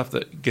kind of stuff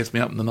that gets me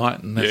up in the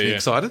night and makes me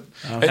excited.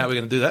 How are we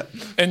going to do that?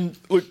 And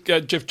look,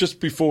 Jeff, just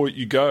before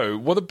you go,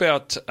 what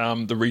about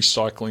the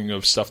recycling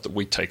of stuff that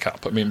we take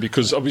up? I mean,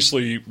 because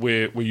obviously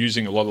we're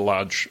using a lot of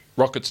large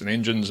rockets and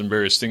engines and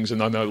various things,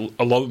 and I know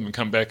a lot of them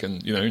come back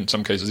and, in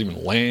some cases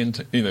even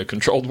land in a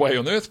controlled way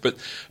on Earth. But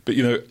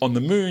on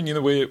the moon,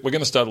 we're going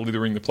to start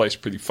littering the place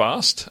pretty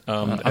fast.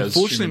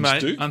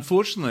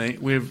 Unfortunately,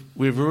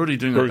 we're already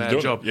doing a bad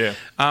job. Yeah.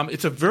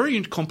 It's a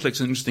very complex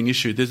and interesting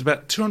issue. There's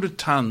about 200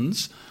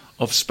 tons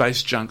of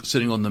space junk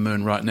sitting on the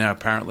moon right now,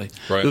 apparently.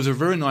 Right. There was a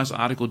very nice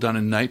article done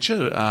in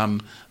Nature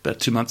about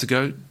 2 months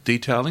ago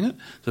detailing it.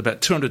 It's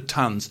about 200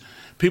 tons.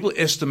 People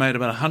estimate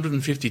about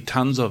 150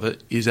 tons of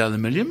it is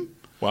aluminium.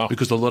 Wow.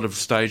 Because a lot of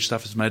stage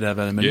stuff is made out of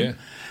aluminium.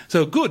 Yeah.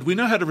 So good, we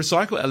know how to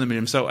recycle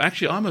aluminium. So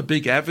actually I'm a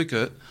big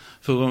advocate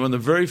for one of the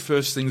very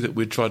first things that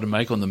we'd try to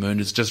make on the moon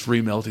is just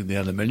remelting the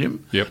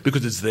aluminium. Yep.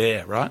 Because it's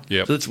there, right?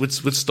 Yep. So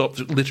let's stop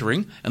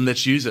littering and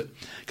let's use it.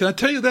 Can I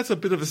tell you that's a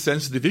bit of a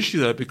sensitive issue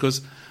though,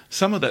 because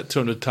some of that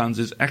 200 tons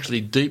is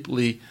actually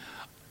deeply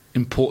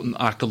important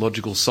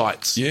archaeological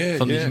sites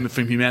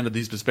from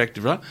humanity's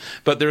perspective, right?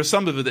 But there are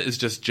some of it that is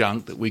just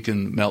junk that we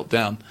can melt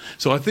down.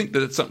 So I think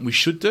that it's something we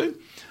should do.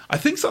 I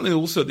think something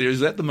also there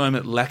is at the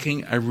moment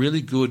lacking a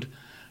really good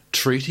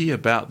treaty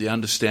about the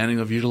understanding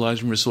of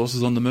utilising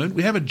resources on the moon.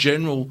 We have a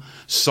general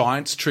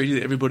science treaty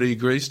that everybody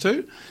agrees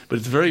to, but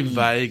it's very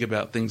vague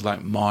about things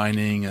like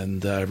mining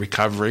and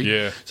recovery.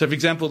 Yeah. So, for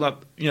example,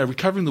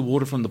 recovering the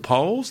water from the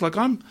poles,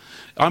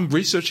 I'm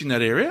researching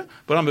that area,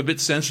 but I'm a bit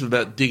sensitive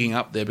about digging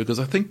up there because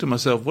I think to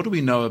myself, what do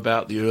we know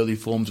about the early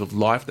forms of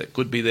life that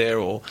could be there,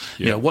 or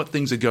what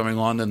things are going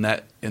on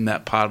in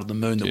that part of the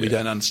moon that we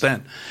don't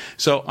understand?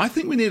 So I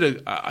think we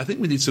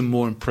need some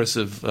more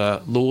impressive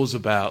laws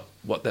about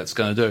what that's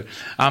going to do.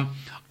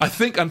 I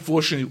think,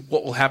 unfortunately,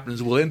 what will happen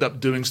is we'll end up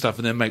doing stuff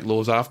and then make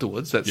laws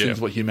afterwards. That seems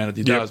what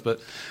humanity does.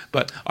 But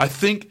I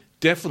think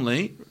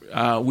definitely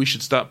we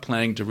should start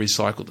planning to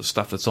recycle the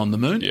stuff that's on the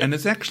moon. Yeah. And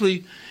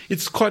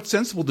it's quite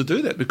sensible to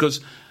do that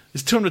because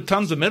there's 200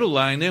 tons of metal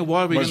laying there.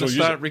 Why are we going to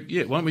start? Why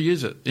don't we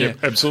use it? Yeah,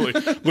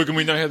 absolutely. Look, and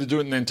we know how to do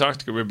it in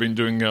Antarctica. We've been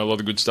doing a lot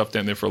of good stuff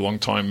down there for a long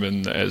time,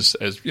 and as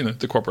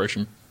the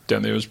cooperation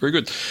down there was pretty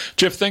good.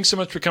 Jeff, thanks so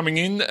much for coming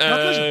in.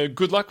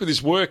 Good luck with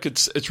this work.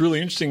 It's really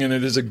interesting, and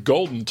it is a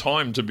golden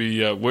time to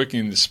be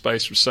working in this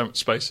space with so much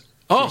space.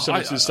 So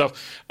much of this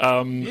stuff.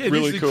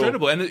 Really it's cool.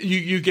 Incredible. And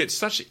you get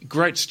such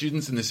great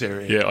students in this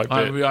area. Yeah, I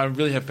bet. I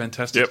really have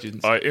fantastic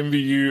students. I envy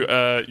you,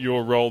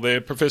 your role there.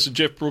 Professor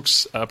Jeff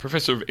Brooks,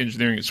 Professor of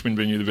Engineering at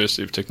Swinburne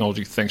University of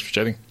Technology. Thanks for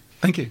chatting.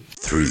 Thank you.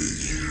 3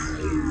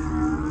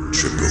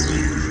 triple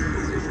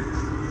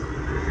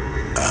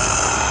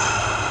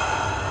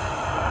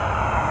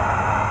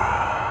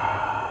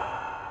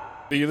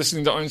You're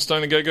listening to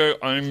Einstein a Go-Go.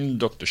 I'm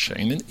Dr.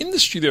 Shane, and in the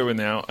studio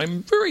now,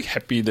 I'm very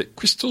happy that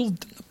Crystal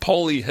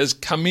Napoli has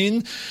come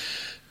in,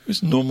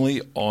 who's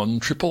normally on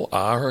Triple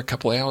R a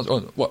couple of hours,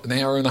 an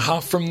hour and a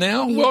half from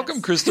now. Yes.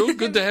 Welcome, Crystal.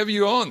 Good to have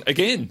you on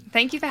again.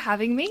 Thank you for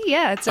having me.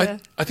 Yeah,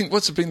 I think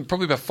what's it been?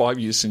 Probably about 5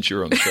 years since you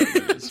were on the show.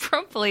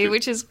 Probably,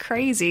 which is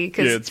crazy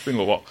because it's been a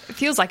little while. It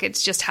feels like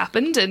it's just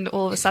happened, and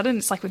all of a sudden,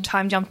 it's like we've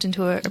time jumped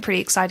into a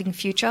pretty exciting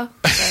future.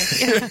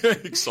 So, yeah.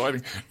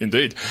 Exciting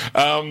indeed.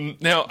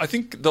 Now, I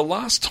think the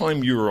last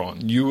time you were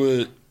on,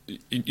 you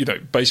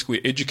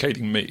basically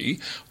educating me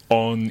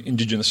on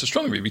Indigenous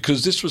astronomy,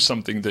 because this was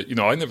something that,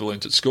 I never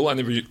learnt at school. I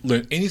never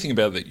learnt anything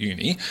about it at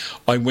uni.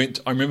 I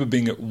remember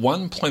being at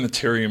one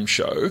planetarium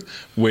show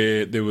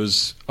where there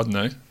was,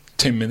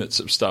 10 minutes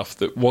of stuff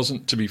that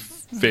wasn't, to be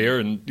fair,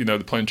 and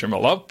the planetarium I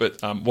love,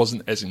 but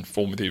wasn't as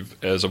informative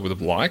as I would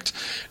have liked.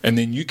 And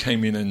then you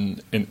came in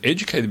and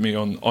educated me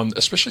on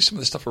especially some of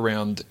the stuff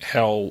around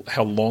how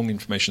long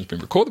information has been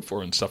recorded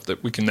for and stuff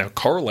that we can now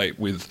correlate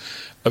with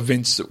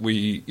events that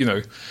we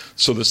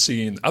sort of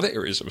see in other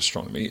areas of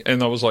astronomy.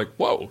 And I was like,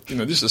 whoa,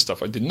 this is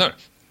stuff I didn't know.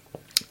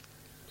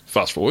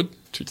 Fast forward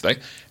to today,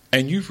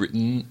 and you've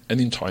written an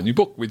entire new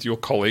book with your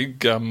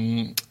colleague.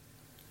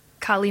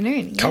 Carly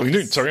Noon. Carly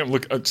Noon. Sorry,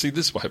 see,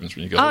 this is what happens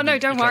when you go. Oh, no,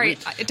 don't worry.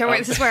 Don't worry.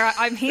 This is where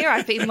I'm here.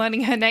 I've been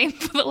learning her name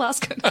for the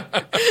last.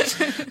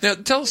 Now,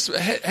 tell us,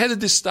 how did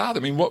this start?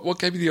 I mean, what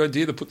gave you the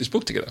idea to put this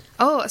book together?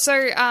 Oh,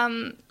 so,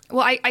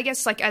 well, I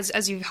guess, like,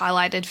 as you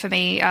highlighted for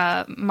me,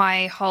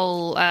 my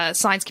whole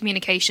science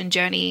communication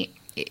journey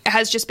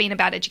has just been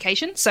about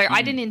education. So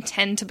I didn't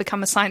intend to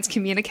become a science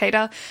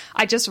communicator.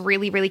 I just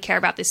really, really care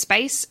about this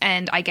space.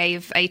 And I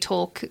gave a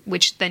talk,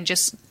 which then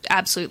just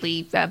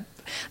absolutely...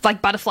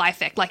 like butterfly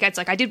effect. Like, it's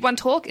like I did one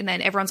talk and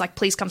then everyone's like,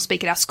 please come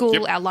speak at our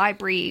school, our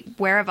library,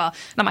 wherever.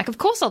 And I'm like, of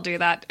course I'll do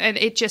that. And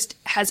it just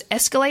has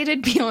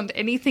escalated beyond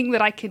anything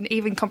that I can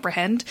even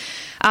comprehend.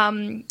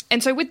 And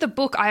so with the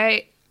book,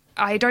 I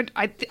don't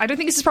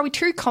think this is probably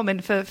too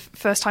common for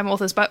first-time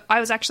authors, but I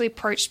was actually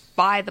approached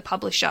by the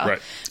publisher. Right.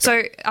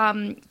 So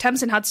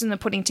Thames and Hudson are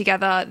putting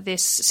together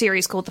this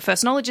series called the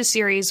First Knowledges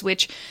series,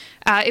 which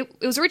it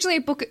was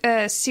originally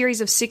a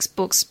series of 6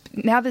 books.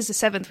 Now there's a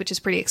 7th, which is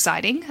pretty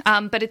exciting.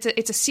 But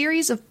it's a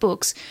series of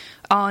books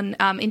on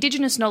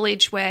Indigenous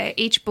knowledge where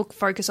each book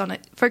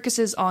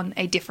focuses on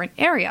a different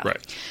area.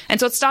 Right. And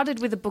so it started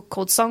with a book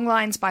called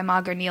Songlines by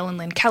Margot Neal and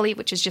Lynn Kelly,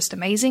 which is just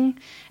amazing.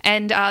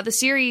 And the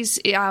series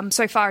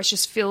so far is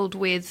just filled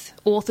with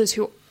authors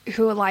who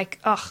are like,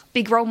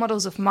 big role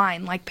models of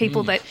mine, like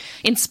people that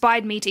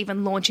inspired me to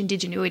even launch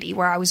Indigenuity,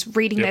 where I was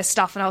reading their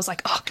stuff and I was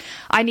like,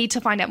 I need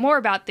to find out more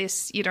about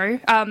this,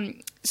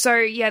 So,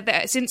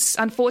 yeah, since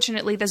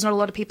unfortunately there's not a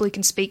lot of people who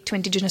can speak to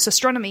Indigenous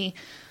astronomy,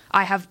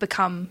 I have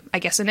become, I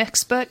guess, an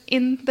expert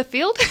in the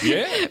field,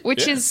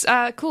 which is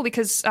cool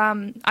because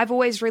I've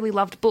always really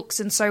loved books.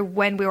 And so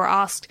when we were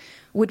asked,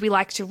 would we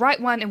like to write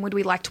one and would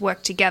we like to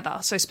work together?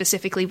 So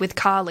specifically with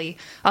Carly,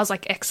 I was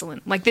like,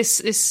 excellent. Like this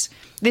is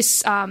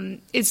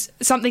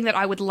something that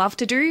I would love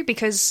to do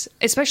because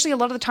especially a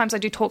lot of the times I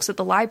do talks at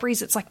the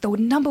libraries, it's like the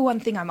number one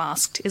thing I'm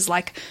asked is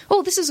like,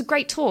 oh, this is a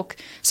great talk.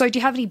 So do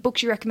you have any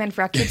books you recommend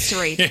for our kids to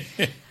read?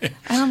 And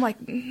I'm like,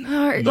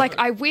 no, like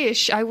I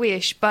wish,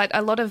 but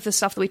a lot of the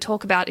stuff that we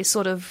talk about is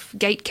sort of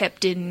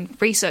gate-kept in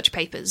research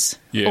papers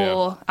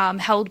or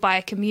held by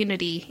a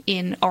community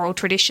in oral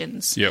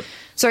traditions. Yep.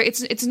 So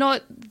it's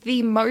not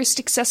the most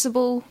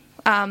accessible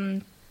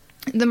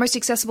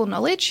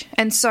knowledge.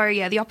 And so,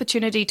 the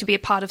opportunity to be a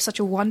part of such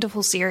a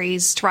wonderful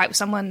series, to write with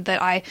someone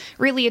that I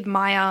really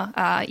admire,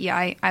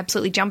 I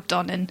absolutely jumped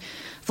on and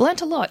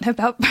learnt a lot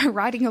about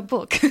writing a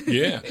book.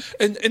 Yeah.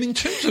 And in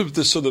terms of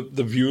the sort of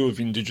the view of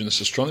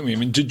Indigenous astronomy, I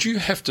mean, did you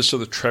have to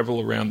sort of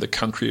travel around the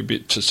country a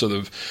bit to sort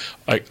of,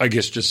 I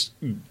guess, just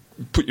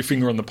put your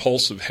finger on the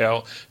pulse of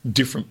how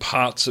different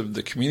parts of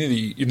the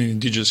community, in the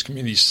Indigenous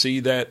community, see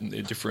that and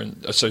their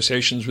different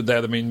associations with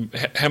that? I mean,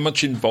 how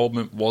much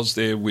involvement was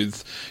there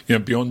with,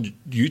 beyond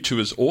you two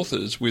as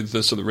authors, with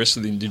the sort of rest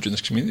of the Indigenous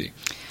community?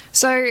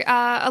 So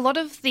a lot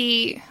of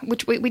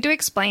which we do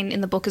explain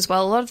in the book as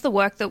well, a lot of the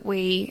work that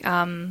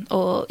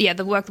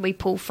the work that we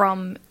pull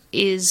from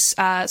is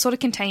sort of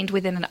contained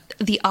within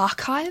the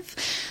archive.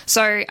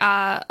 So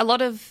a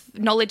lot of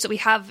knowledge that we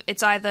have,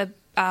 it's either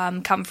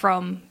come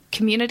from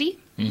community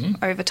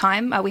over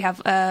time. We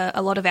have a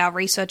lot of our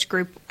research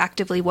group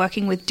actively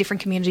working with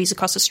different communities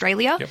across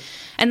Australia. Yep.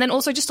 And then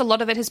also just a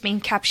lot of it has been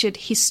captured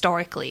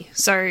historically.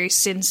 So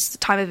since the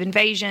time of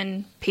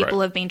invasion, people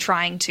have been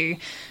trying to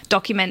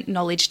document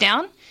knowledge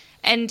down.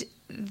 And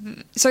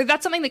so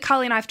that's something that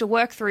Carly and I have to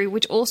work through,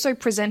 which also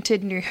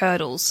presented new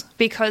hurdles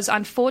because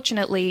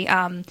unfortunately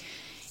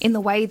in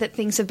the way that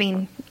things have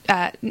been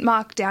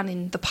marked down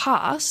in the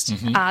past,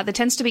 there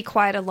tends to be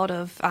quite a lot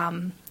of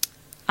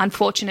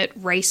unfortunate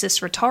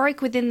racist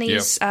rhetoric within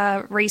these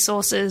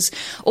resources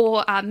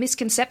or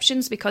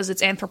misconceptions because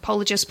it's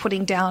anthropologists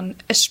putting down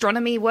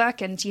astronomy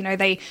work and,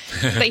 they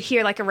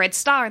hear like a red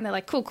star and they're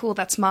like, cool,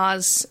 that's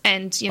Mars.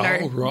 And,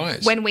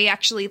 when we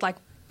actually like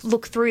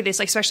look through this,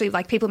 like, especially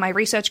like people in my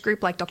research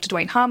group, like Dr.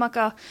 Dwayne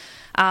Harmucker,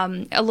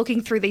 are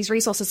looking through these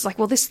resources, it's like,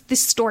 well, this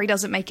story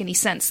doesn't make any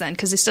sense then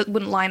because this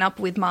wouldn't line up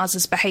with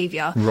Mars's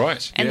behaviour.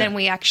 Right. And then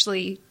we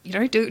actually,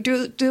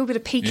 do a bit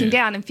of peeking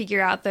down and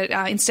figure out that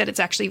instead it's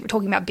actually we're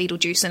talking about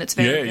Betelgeuse and its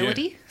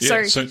variability.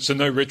 Yeah. So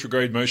no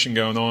retrograde motion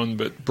going on,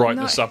 but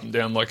brightness up and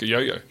down like a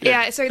yo-yo.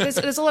 Yeah, so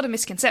there's a lot of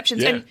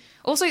misconceptions. And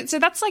also, so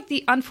that's like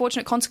the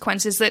unfortunate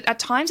consequence is that at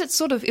times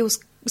it was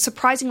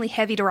surprisingly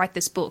heavy to write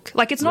this book.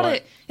 Like it's not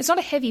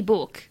a heavy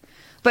book.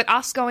 But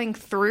us going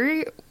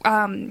through,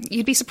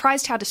 you'd be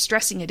surprised how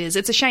distressing it is.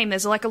 It's a shame.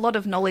 There's like a lot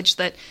of knowledge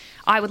that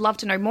I would love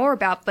to know more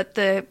about, but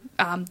the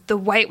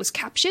way it was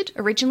captured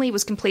originally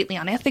was completely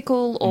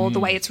unethical, or the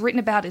way it's written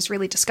about is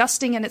really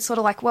disgusting. And it's sort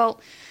of like, well,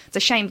 it's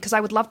a shame because I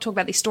would love to talk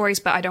about these stories,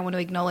 but I don't want to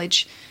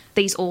acknowledge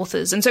these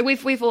authors. And so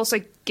we've also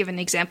given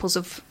examples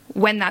of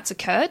when that's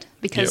occurred,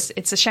 because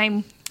it's a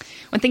shame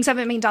when things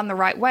haven't been done the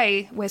right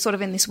way. We're sort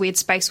of in this weird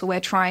space where we're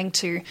trying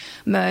to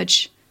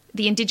merge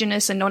the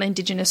Indigenous and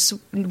non-Indigenous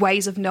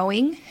ways of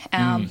knowing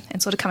and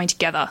sort of coming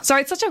together. So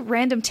it's such a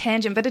random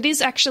tangent, but it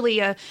is actually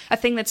a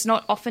thing that's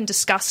not often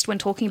discussed when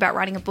talking about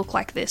writing a book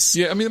like this.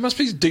 Yeah, I mean, it must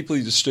be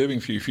deeply disturbing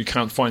for you if you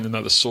can't find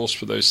another source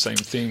for those same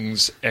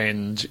things,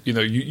 and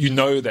you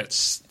know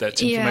that's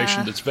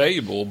information that's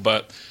valuable,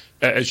 but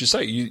as you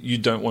say, you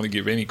don't want to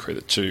give any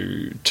credit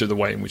to the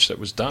way in which that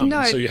was done.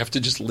 No. So you have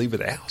to just leave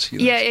it out.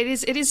 Yeah, it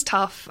is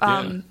tough.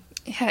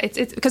 Yeah,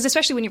 it's because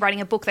especially when you're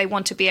writing a book, they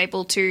want to be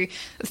able to.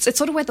 It's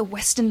sort of where the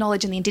Western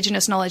knowledge and the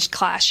Indigenous knowledge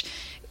clash.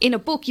 In a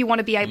book, you want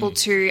to be able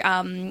to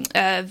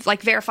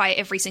verify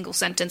every single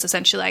sentence,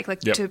 essentially,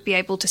 to be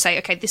able to say,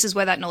 okay, this is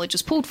where that knowledge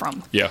is pulled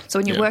from. Yeah. So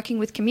when you're working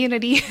with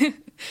community,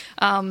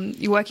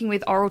 you're working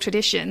with oral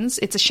traditions.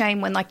 It's a shame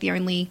when the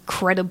only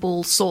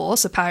credible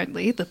source,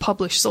 apparently the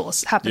published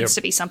source, happens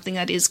to be something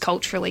that is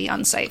culturally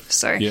unsafe.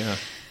 So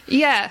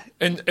yeah.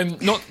 And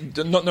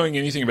not knowing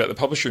anything about the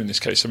publisher in this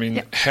case, I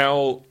mean,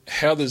 how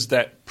does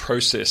that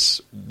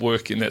process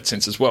work in that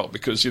sense as well?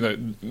 Because,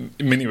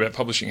 many of our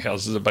publishing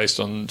houses are based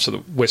on sort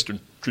of Western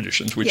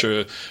traditions, which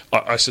are,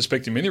 I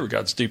suspect, in many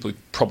regards, deeply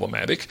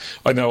problematic.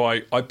 I know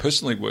I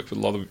personally work with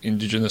a lot of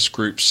Indigenous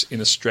groups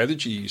in a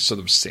strategy sort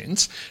of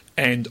sense,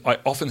 and I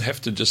often have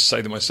to just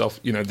say to myself,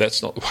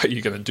 that's not the way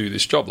you're going to do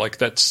this job. Like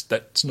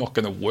that's not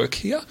going to work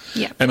here.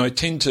 Yeah. And I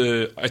tend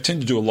to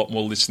do a lot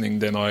more listening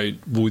than I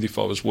would if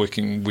I was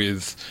working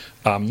with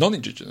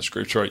non-Indigenous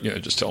groups, where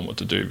just tell them what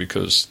to do,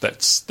 because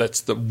that's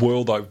the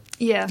world I'm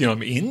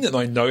in, and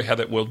I know how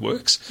that world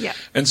works. Yeah.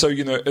 And so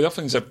it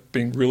often ends up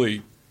being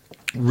really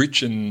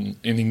rich and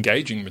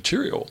engaging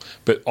material,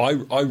 but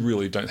I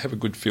really don't have a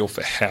good feel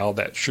for how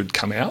that should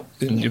come out,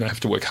 and have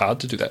to work hard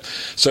to do that.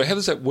 So how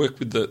does that work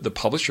with the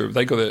publisher? Have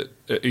they got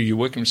are you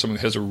working with someone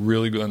who has a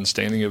really good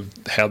understanding of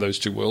how those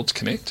two worlds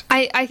connect?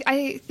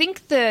 I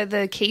think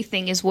the key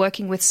thing is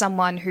working with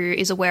someone who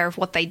is aware of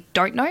what they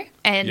don't know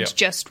and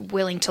just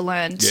willing to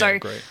learn. So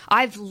great.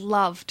 I've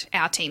loved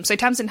our team. So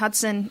Tamsin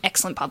Hudson,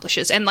 excellent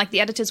publishers, and the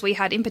editors we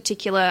had in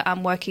particular,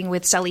 working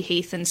with Sally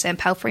Heath and Sam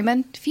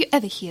Palfreyman. If you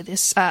ever hear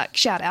this,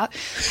 shout out.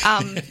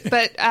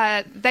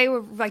 But they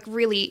were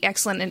really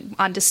excellent and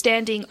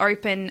understanding,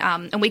 open,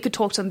 and we could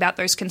talk to them about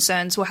those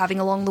concerns we're having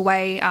along the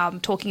way,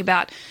 talking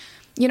about,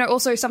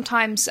 also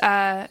sometimes,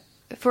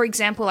 for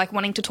example,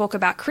 wanting to talk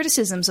about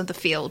criticisms of the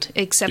field,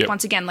 except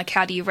once again,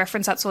 how do you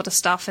reference that sort of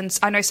stuff? And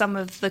I know some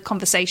of the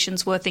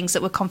conversations were things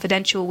that were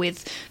confidential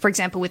with, for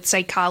example, with,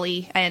 say,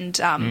 Carly and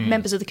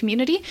members of the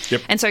community.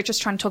 Yep. And so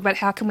just trying to talk about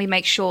how can we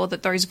make sure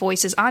that those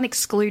voices aren't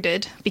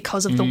excluded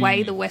because of the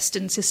way the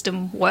Western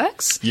system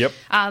works. Yep.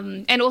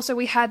 And also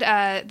we had,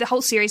 the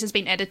whole series has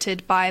been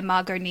edited by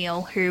Margot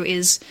Neal, who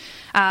is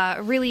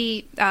a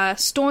really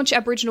staunch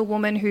Aboriginal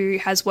woman who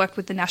has worked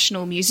with the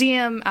National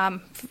Museum,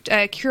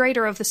 a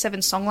curator of the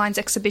Seven Songlines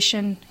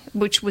exhibition,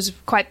 which was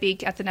quite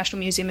big at the National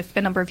Museum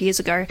a number of years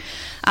ago.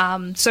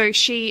 So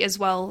she as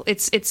well,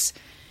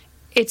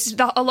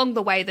 along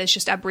the way, there's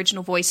just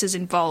Aboriginal voices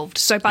involved.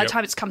 So by the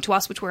time it's come to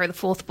us, which we're the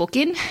fourth book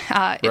in,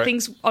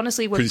 things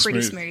honestly were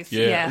pretty smooth.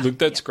 Yeah. Look,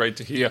 that's great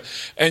to hear.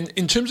 And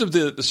in terms of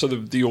the sort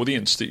of the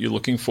audience that you're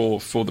looking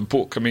for the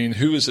book, I mean,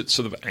 who is it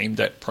sort of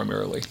aimed at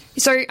primarily?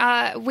 So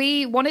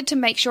we wanted to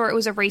make sure it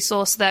was a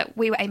resource that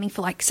we were aiming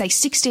for, say,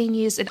 16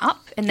 years and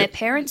up, and their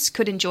parents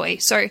could enjoy.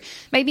 So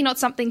maybe not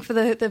something for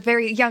the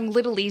very young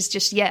littlies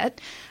just yet,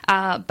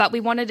 but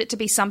we wanted it to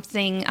be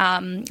something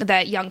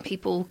that young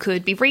people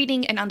could be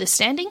reading and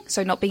understanding,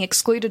 so not being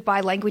excluded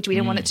by language. We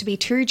didn't want it to be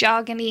too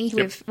jargony.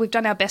 Yep. We've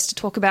done our best to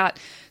talk about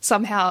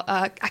somehow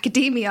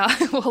academia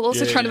while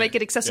also trying to make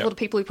it accessible to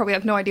people who probably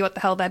have no idea what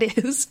the hell that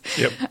is.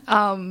 Yep.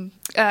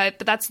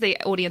 But that's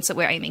the audience that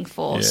we're aiming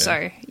for. Yeah.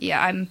 So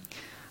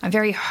I'm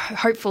very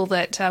hopeful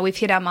that we've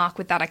hit our mark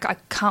with that. I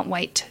can't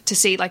wait to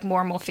see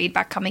more and more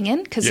feedback coming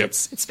in, because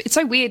it's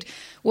so weird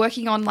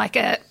working on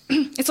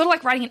it's sort of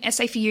like writing an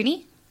essay for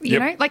uni. You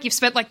know, you've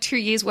spent 2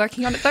 years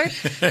working on it though,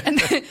 and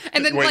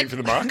then waiting for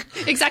the mark.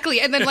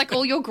 Exactly, and then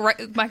all your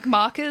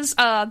markers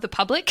are the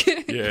public,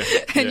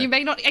 and you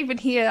may not even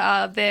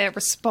hear their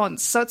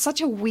response. So it's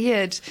such a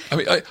weird. I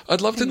mean,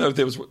 I'd love to know if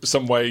there was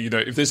some way,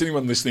 if there's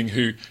anyone listening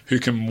who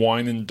can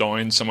wine and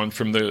dine someone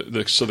from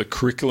the sort of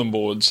curriculum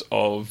boards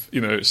of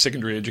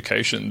secondary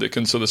education that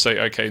can sort of say,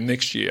 okay,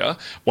 next year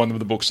one of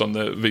the books on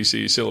the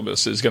VCE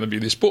syllabus is going to be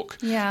this book.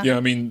 Yeah,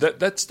 I mean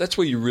that's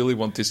where you really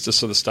want this to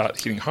sort of start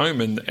hitting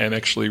home and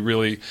actually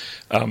really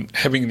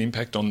having an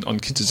impact on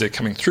kids as they're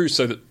coming through,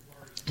 so that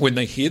when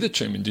they hear the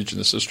term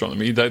Indigenous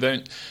astronomy, they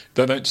don't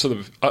sort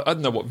of, I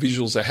don't know what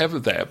visuals they have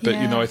of that, but,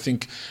 I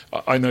think,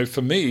 I know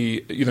for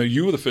me,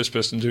 you were the first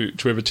person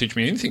to ever teach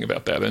me anything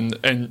about that, and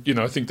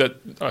I think that,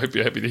 I hope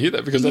you're happy to hear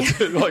that, because that's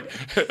like,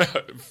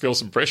 feel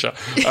some pressure.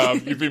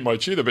 You've been my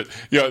tutor, but,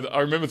 I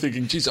remember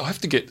thinking, geez, I have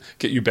to get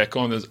you back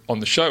on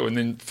the show, and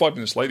then 5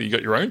 minutes later, you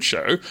got your own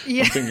show.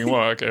 I'm thinking,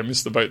 well, okay, I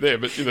missed the boat there,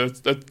 but,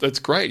 that's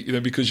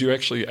great, because you're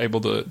actually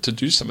able to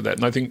do some of that,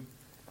 and I think,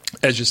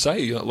 as you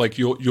say, like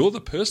you're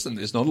the person.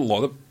 There's not a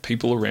lot of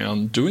people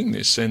around doing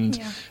this, and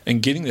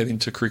getting that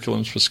into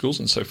curriculums for schools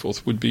and so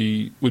forth would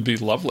be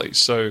lovely.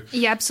 So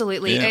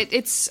absolutely. Yeah.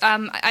 It's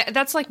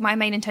that's like my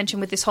main intention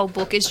with this whole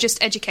book is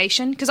just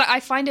education, because I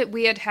find it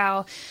weird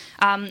how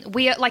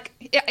we are like,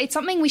 it's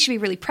something we should be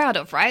really proud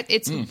of, right?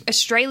 It's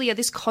Australia.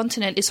 This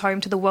continent is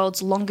home to the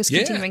world's longest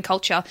continuing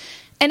culture.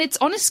 And it's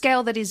on a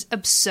scale that is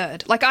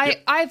absurd. Like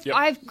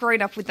I've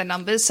grown up with the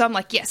numbers, so I'm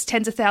like, yes,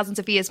 tens of thousands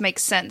of years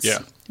makes sense. Yeah.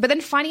 But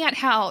then finding out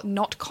how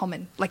not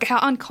common, like how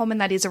uncommon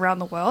that is around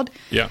the world,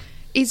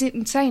 is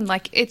insane.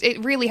 Like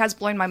it really has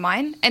blown my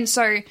mind. And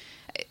so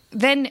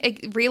then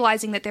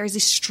realizing that there is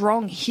this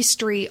strong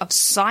history of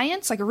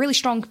science, like a really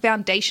strong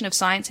foundation of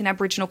science in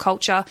Aboriginal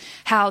culture,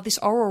 how this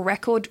oral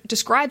record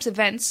describes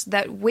events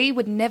that we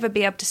would never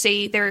be able to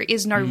see, there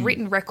is no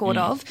written record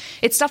of.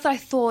 It's stuff that I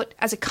thought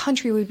as a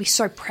country we'd be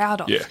so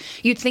proud of. Yeah.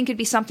 You'd think it'd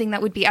be something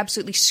that would be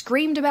absolutely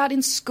screamed about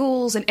in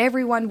schools and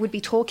everyone would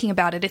be talking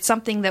about it. It's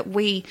something that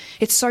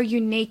it's so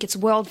unique, it's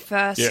world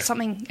first,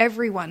 something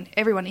everyone,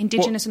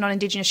 Indigenous and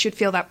non-Indigenous, should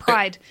feel that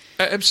pride.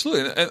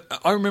 Absolutely. And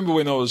I remember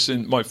when I was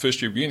in my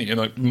first year of uni,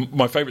 and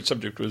my favourite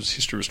subject was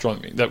history of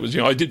astronomy. That was,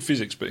 I did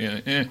physics, but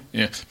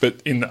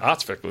But in the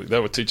arts faculty, they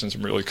were teaching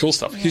some really cool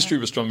stuff. History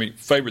of astronomy,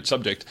 favourite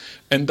subject,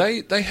 and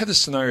they had a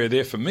scenario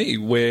there for me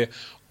where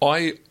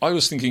I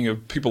was thinking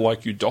of people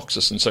like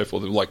Eudoxus and so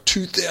forth, like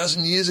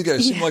 2,000 years ago,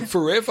 seemed like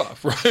forever,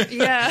 right?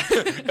 Yeah.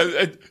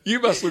 and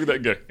you must look at that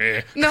and go,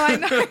 No,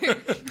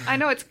 I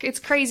know it's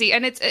crazy,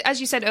 and it's,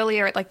 as you said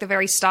earlier at like the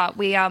very start,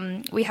 we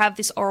have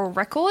this oral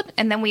record,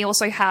 and then we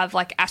also have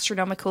like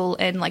astronomical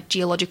and like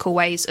geological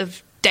ways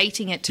of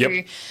dating it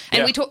too.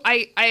 And we talk.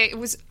 I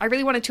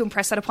really wanted to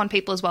impress that upon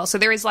people as well. So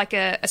there is like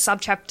a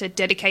subchapter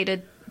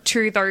dedicated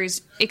to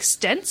those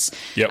extents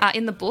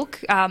in the book,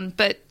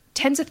 but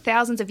tens of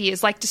thousands of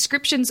years, like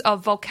descriptions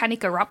of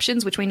volcanic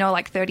eruptions, which we know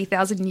like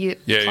 30,000 years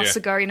plus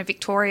ago in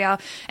Victoria,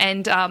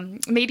 and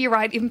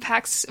meteorite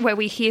impacts, where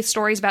we hear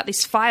stories about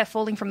this fire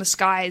falling from the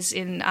skies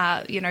in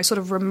sort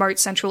of remote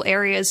central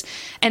areas,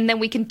 and then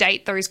we can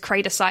date those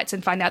crater sites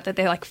and find out that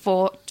they're like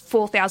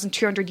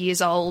 4,200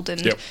 years old,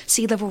 and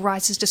sea level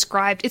rise is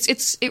described.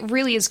 It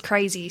really is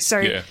crazy. So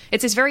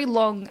it's this very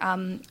long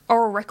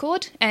oral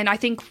record, and I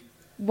think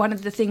one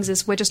of the things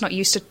is we're just not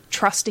used to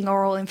trusting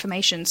oral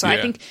information. So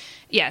I think,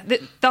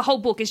 the whole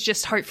book is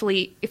just,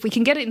 hopefully, if we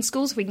can get it in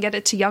schools, if we can get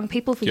it to young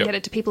people, if we can get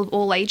it to people of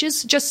all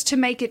ages, just to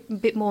make it a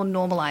bit more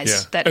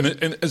normalised. Yeah. And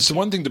it's the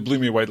one thing that blew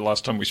me away the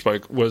last time we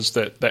spoke was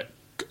that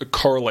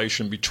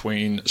correlation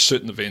between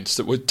certain events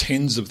that were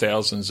tens of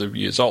thousands of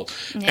years old,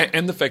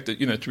 and the fact that,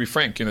 to be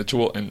frank, to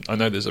all, and I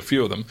know there's a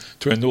few of them,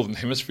 to our Northern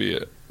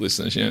Hemisphere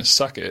listeners,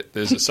 suck it,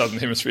 there's a Southern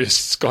Hemisphere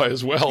sky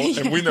as well,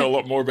 and we know a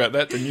lot more about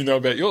that than you know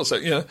about yours,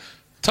 so,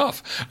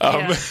 tough.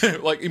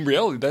 Like, in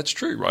reality, that's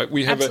true, right?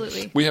 We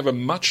have a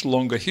much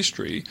longer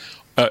history,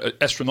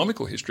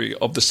 astronomical history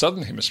of the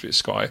Southern Hemisphere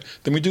sky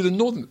than we do the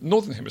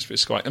Northern Hemisphere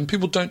sky, and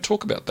people don't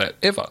talk about that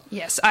ever.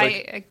 Yes,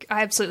 I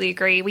absolutely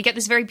agree. We get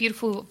this very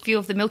beautiful view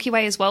of the Milky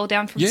Way as well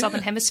down from the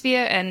Southern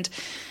Hemisphere, and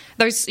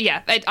those,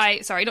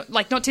 sorry,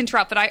 not to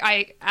interrupt, but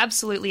I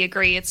absolutely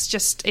agree.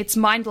 It's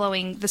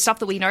mind-blowing, the stuff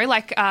that we know.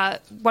 Like,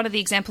 one of the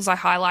examples I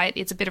highlight,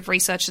 it's a bit of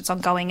research that's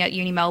ongoing at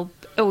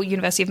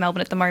University of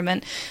Melbourne at the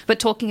moment, but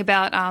talking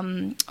about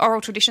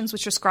oral traditions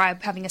which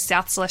describe having a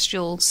south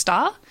celestial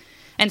star.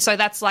 And so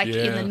that's like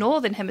in the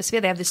Northern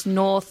Hemisphere, they have this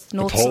North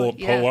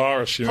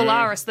Polaris,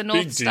 Polaris, the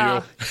North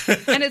Star.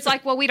 And it's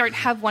like, well, we don't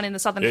have one in the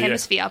Southern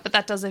Hemisphere, but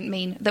that doesn't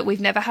mean that we've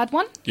never had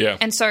one. Yeah.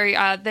 And so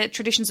the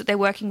traditions that they're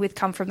working with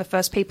come from the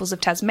First Peoples of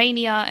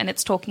Tasmania, and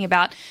it's talking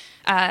about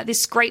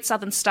this great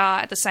southern star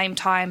at the same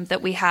time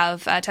that we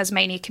have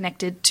Tasmania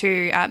connected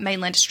to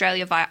mainland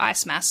Australia via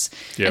ice mass.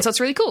 Yep. And so it's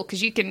really cool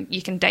because you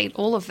can date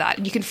all of that.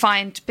 And you can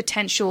find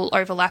potential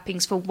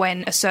overlappings for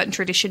when a certain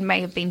tradition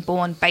may have been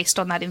born based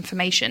on that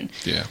information.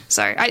 Yeah.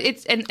 So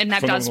and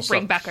that phenomenal does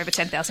bring stuff. back over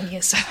 10,000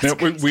 years. So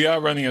now, we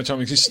are running out of time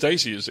because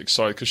Stacey is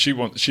excited because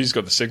she's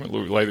got the segment a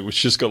little bit later, which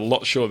just got a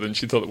lot shorter than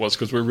she thought it was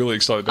because we're really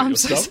excited about your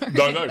stuff. Sorry.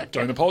 No,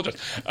 don't apologise.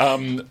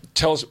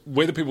 Tell us,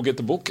 where do people get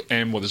the book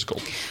and what is it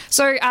called?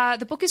 So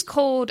the book is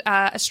called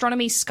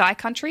Astronomy Sky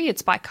Country.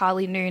 It's by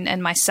Carly Noon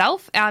and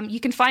myself.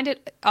 You can find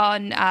it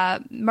on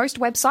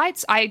most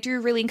websites. I do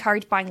really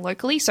encourage buying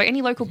locally. So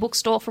any local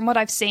bookstore, from what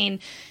I've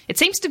seen, it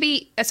seems to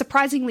be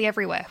surprisingly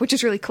everywhere, which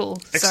is really cool.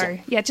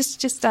 Excellent. So yeah,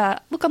 just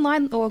look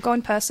online or go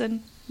in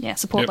person.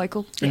 support Yep.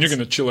 local. And you're going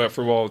to chill out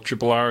for a while at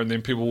Triple R, and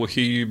then people will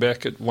hear you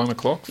back at 1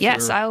 o'clock?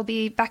 Yes, I'll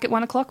be back at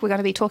 1 o'clock. We're going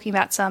to be talking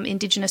about some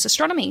Indigenous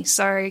astronomy.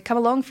 So come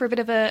along for a bit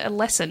of a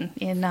lesson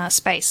in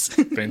space.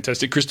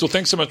 Fantastic. Crystal,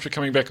 thanks so much for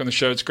coming back on the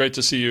show. It's great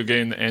to see you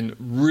again, and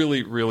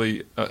really,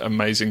 really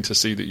amazing to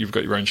see that you've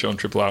got your own show on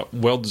Triple R.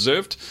 Well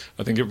deserved.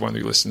 I think everyone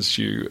who listens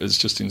to you is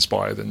just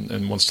inspired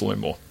and wants to learn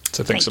more.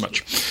 So thanks so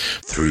much.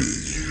 3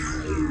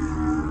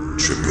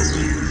 Triple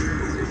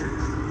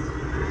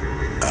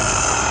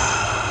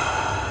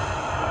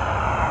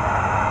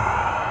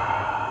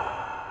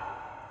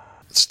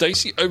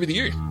Stacey, over to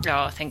you.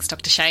 Oh, thanks,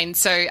 Dr. Shane.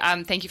 So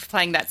thank you for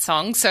playing that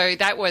song. So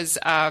that was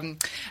the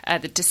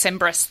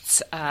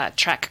Decemberists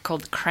track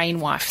called Crane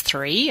Wife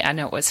 3, and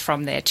it was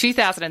from their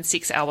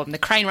 2006 album, The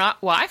Crane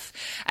Wife.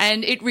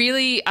 And it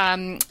really,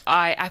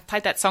 I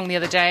played that song the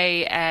other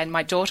day, and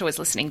my daughter was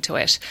listening to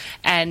it,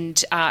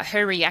 and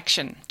her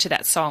reaction to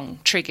that song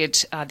triggered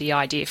the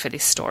idea for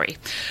this story.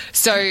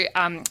 So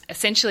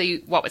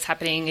essentially what was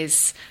happening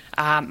is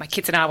my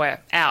kids and I were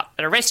out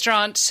at a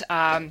restaurant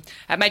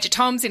at Major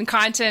Tom's in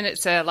Kyneton.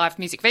 It's a live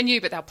music venue,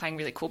 but they were playing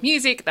really cool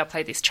music. They'll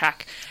play this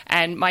track.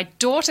 And my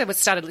daughter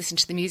started listening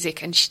to the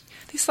music, and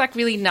this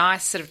really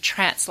nice sort of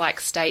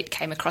trance-like state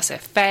came across her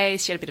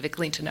face. She had a bit of a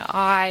glint in her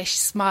eye. She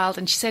smiled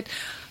and she said,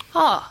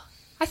 "Oh,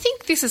 I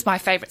think this is my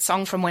favourite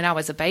song from when I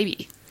was a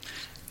baby."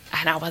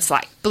 And I was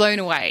blown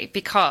away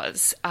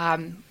because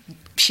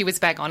she was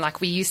bang on.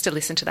 We used to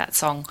listen to that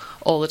song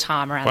all the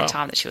time around the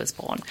time that she was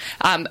born.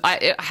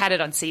 I had it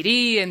on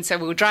CD, and so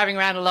we were driving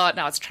around a lot, and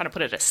I was trying to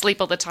put her to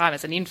sleep all the time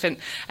as an infant.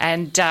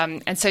 And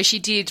so she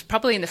did,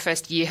 probably in the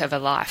first year of her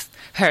life,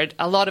 heard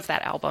a lot of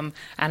that album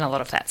and a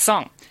lot of that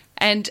song.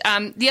 And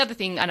the other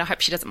thing, and I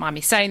hope she doesn't mind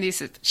me saying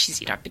this, is she's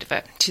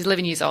she's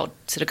 11 years old,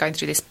 sort of going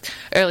through this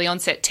early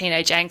onset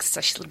teenage angst,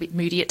 so she's a little bit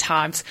moody at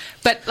times.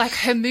 But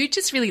her mood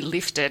just really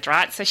lifted,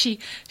 right? So she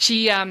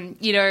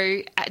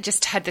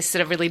just had this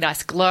sort of really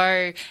nice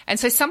glow, and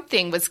so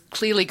something was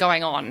clearly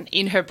going on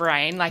in her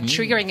brain,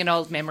 triggering an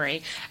old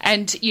memory,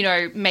 and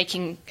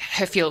making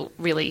her feel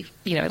really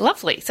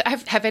lovely. So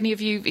have any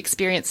of you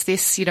experienced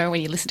this? When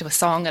you listen to a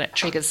song and it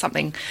triggers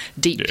something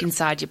deep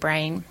inside your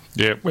brain.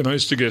 Yeah, when I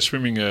used to go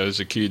swimming as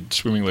a kid,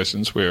 swimming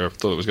lessons where I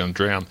thought I was going to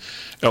drown,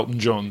 Elton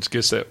John's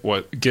Guess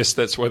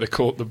That's Why They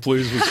Call It the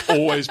Blues was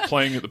always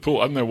playing at the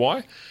pool. I don't know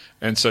why.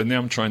 And so now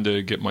I'm trying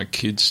to get my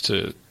kids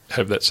to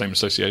have that same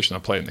association. I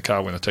play it in the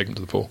car when I take them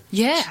to the pool.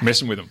 Yeah. Just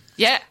messing with them.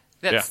 Yeah.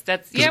 That's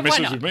it messes why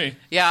not? with me.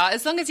 Yeah,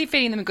 as long as you're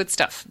feeding them good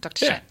stuff,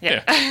 Dr. Shane.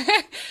 Yeah.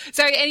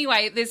 So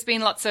anyway, there's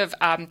been lots of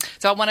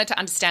so I wanted to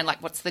understand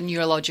what's the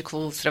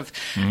neurological sort of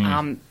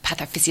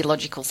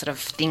pathophysiological sort of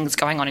things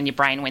going on in your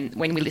brain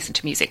when we listen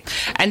to music.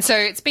 And so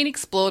it's been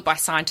explored by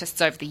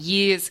scientists over the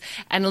years,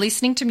 and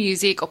listening to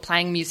music or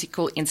playing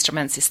musical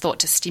instruments is thought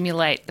to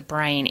stimulate the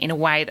brain in a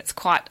way that's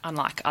quite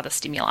unlike other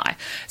stimuli.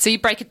 So you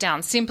break it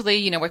down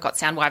simply, we've got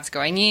sound waves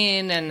going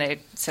in, and they're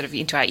sort of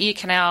into our ear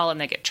canal, and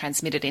they get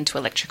transmitted into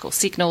electrical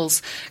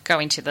signals, go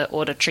into the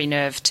auditory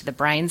nerve to the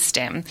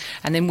brainstem,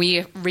 and then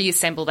we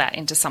reassemble that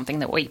into something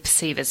that we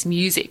perceive as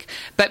music.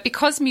 But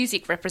because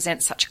music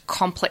represents such a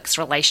complex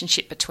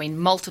relationship between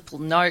multiple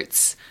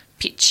notes,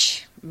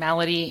 pitch,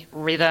 melody,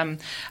 rhythm,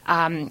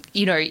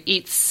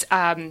 it's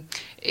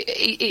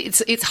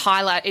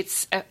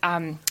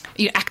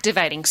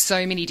activating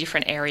so many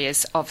different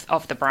areas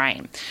of the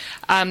brain,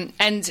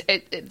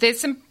 there's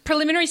some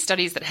preliminary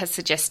studies that has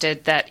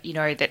suggested that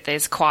that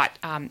there's quite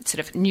sort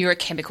of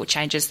neurochemical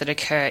changes that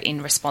occur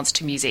in response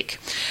to music,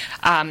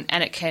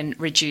 and it can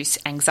reduce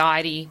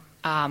anxiety,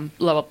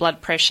 lower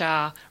blood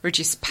pressure,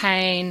 reduce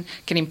pain,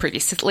 can improve your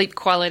sleep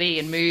quality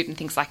and mood and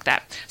things like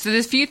that. So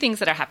there's a few things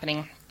that are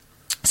happening.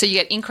 So you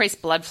get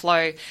increased blood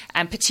flow,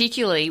 and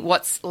particularly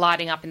what's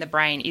lighting up in the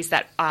brain is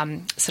that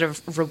sort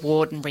of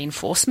reward and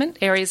reinforcement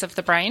areas of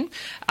the brain.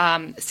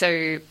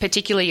 So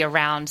particularly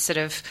around sort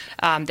of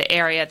the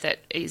area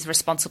that is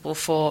responsible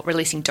for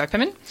releasing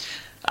dopamine.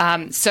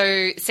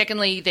 So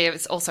secondly,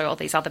 there's also all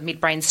these other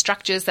midbrain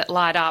structures that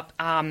light up,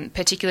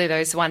 particularly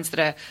those ones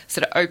that are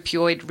sort of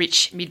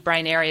opioid-rich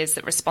midbrain areas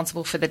that are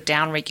responsible for the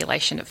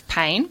downregulation of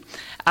pain.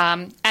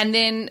 And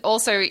then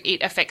also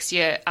it affects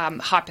your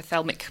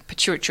hypothalamic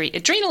pituitary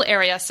adrenal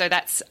area, so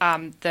that's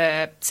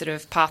the sort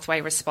of pathway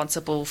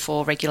responsible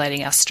for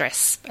regulating our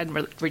stress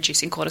and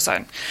reducing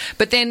cortisol.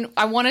 But then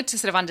I wanted to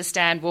sort of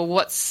understand, well,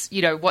 what's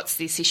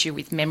this issue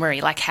with memory?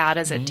 How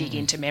does it dig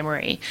into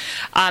memory?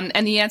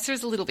 And the answer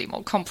is a little bit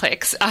more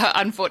complex,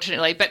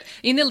 unfortunately. But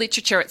in the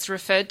literature, it's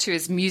referred to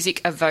as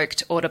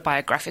music-evoked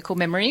autobiographical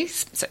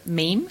memories, so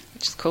MEME,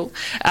 which is cool.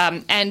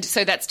 And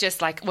so that's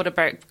just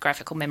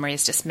autobiographical memory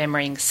is just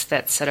memories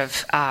that's sort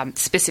of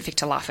specific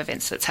to life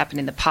events that's happened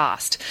in the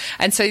past.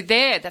 And so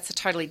that's a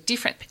totally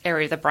different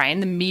area of the brain,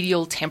 the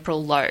medial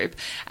temporal lobe.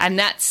 And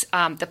that's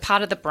the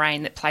part of the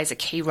brain that plays a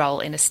key role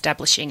in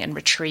establishing and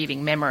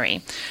retrieving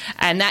memory.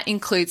 And that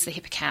includes the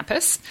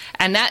hippocampus.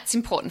 And that's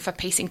important for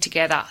piecing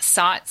together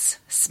sights,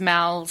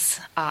 smells,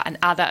 and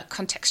other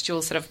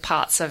contextual sort of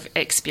parts of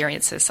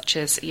experiences, such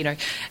as, your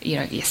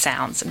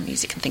sounds and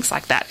music and things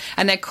like that.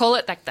 And they call call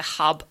it like the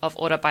hub of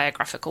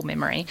autobiographical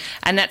memory,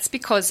 and that's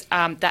because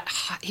that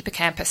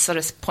hippocampus sort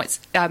of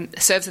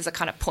serves as a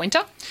kind of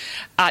pointer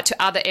to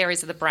other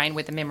areas of the brain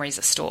where the memories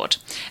are stored.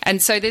 And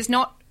so there's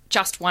not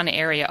just one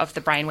area of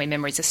the brain where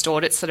memories are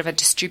stored. It's sort of a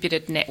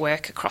distributed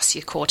network across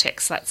your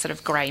cortex, that sort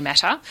of grey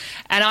matter.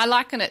 And I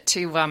liken it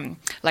to,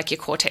 like your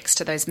cortex,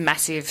 to those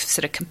massive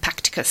sort of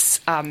compacticus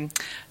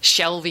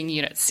shelving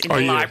units in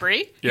the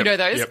library. Yep. You know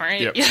those, right?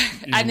 Yep. Yeah.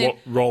 And then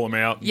roll them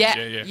out.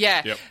 Yeah.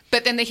 Yep.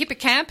 But then the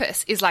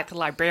hippocampus is like the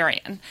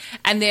librarian,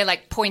 and they're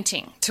like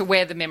pointing to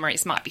where the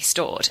memories might be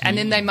stored. And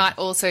then they might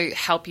also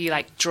help you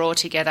like draw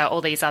together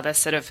all these other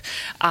sort of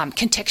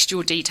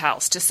contextual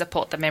details to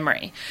support the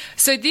memory.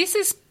 So this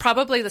is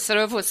probably the sort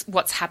of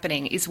what's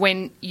happening is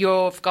when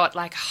you've got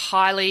like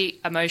highly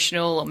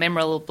emotional or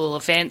memorable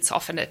events,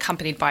 often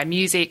accompanied by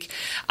music,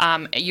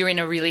 you're in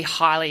a really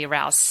highly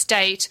aroused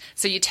state,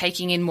 so you're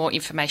taking in more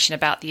information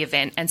about the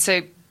event. And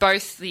so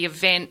both the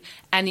event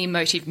and the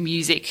emotive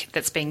music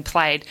that's being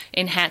played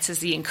enhances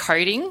the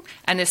encoding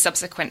and the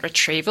subsequent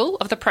retrieval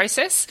of the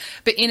process.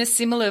 But in a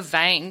similar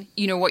vein,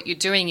 you know, what you're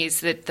doing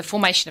is that the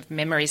formation of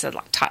memories are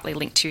like tightly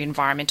linked to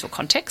environmental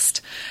context.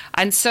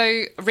 And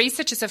so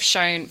researchers have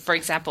shown, for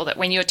example, that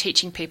when you're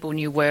teaching people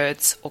new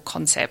words or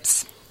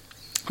concepts,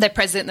 they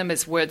present them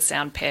as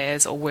word-sound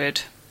pairs or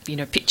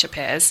picture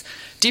pairs.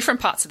 Different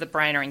parts of the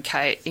brain are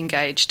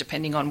engaged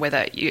depending on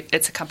whether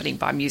it's accompanied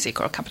by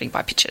music or accompanied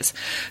by pictures.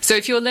 So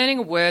if you're learning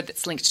a word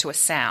that's linked to a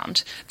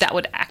sound, that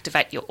would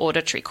activate your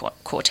auditory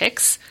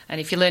cortex.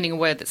 And if you're learning a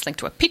word that's linked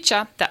to a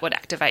picture, that would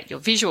activate your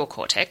visual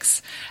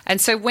cortex.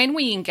 And so when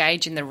we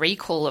engage in the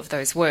recall of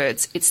those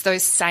words, it's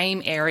those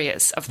same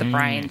areas of the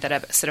brain that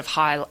are sort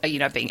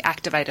of being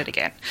activated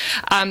again.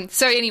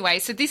 So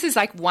this is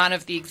like one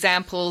of the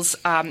examples.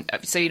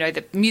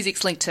 The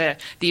music's linked to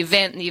the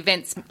event and the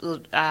event's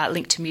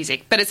linked to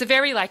music. But it's a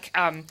very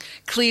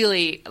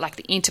clearly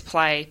the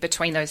interplay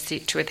between those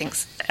two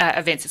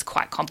events is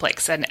quite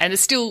complex, and there's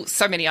still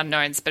so many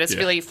unknowns. But it's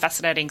really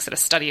fascinating sort of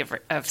study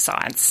of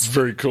science.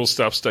 Very cool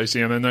stuff,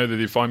 Stacey. And I know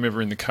that if I'm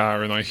ever in the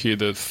car and I hear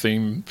the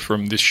theme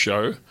from this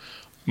show,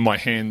 my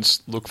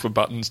hands look for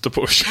buttons to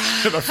push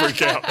and I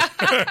freak out.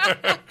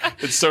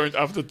 It's so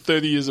after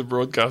 30 years of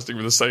broadcasting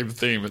with the same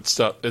theme,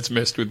 it's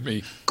messed with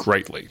me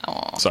greatly.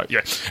 Aww. So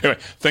yeah. Anyway,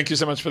 thank you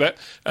so much for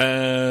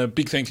that.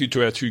 Big thank you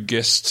to our two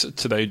guests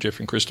today, Jeff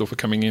and Crystal, for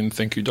coming in.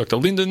 Thank you, Dr.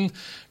 Linden.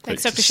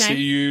 Thanks, Great Dr. Shane. To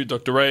see you,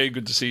 Dr. Ray.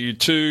 Good to see you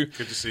too.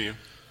 Good to see you.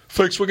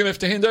 Folks, we're going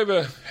to hand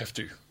over.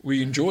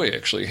 We enjoy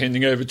actually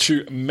handing over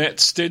to Matt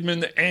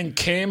Stedman and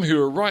Cam, who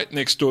are right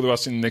next door to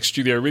us in the next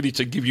studio, ready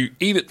to give you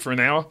Eat It for an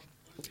hour.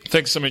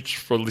 Thanks so much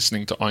for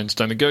listening to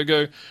Einstein A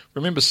Go-Go.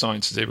 Remember,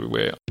 science is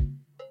everywhere.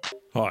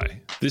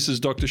 Hi, this is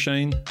Dr.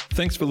 Shane.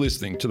 Thanks for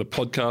listening to the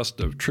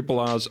podcast of Triple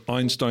R's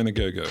Einstein A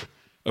Go-Go,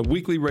 a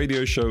weekly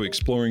radio show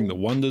exploring the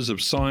wonders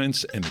of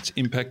science and its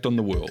impact on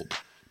the world.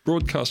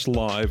 Broadcast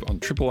live on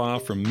Triple R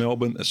from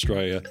Melbourne,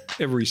 Australia,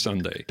 every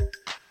Sunday.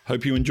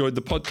 Hope you enjoyed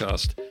the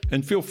podcast,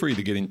 and feel free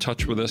to get in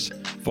touch with us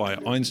via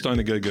Einstein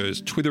A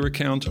Go-Go's Twitter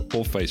account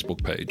or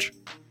Facebook page.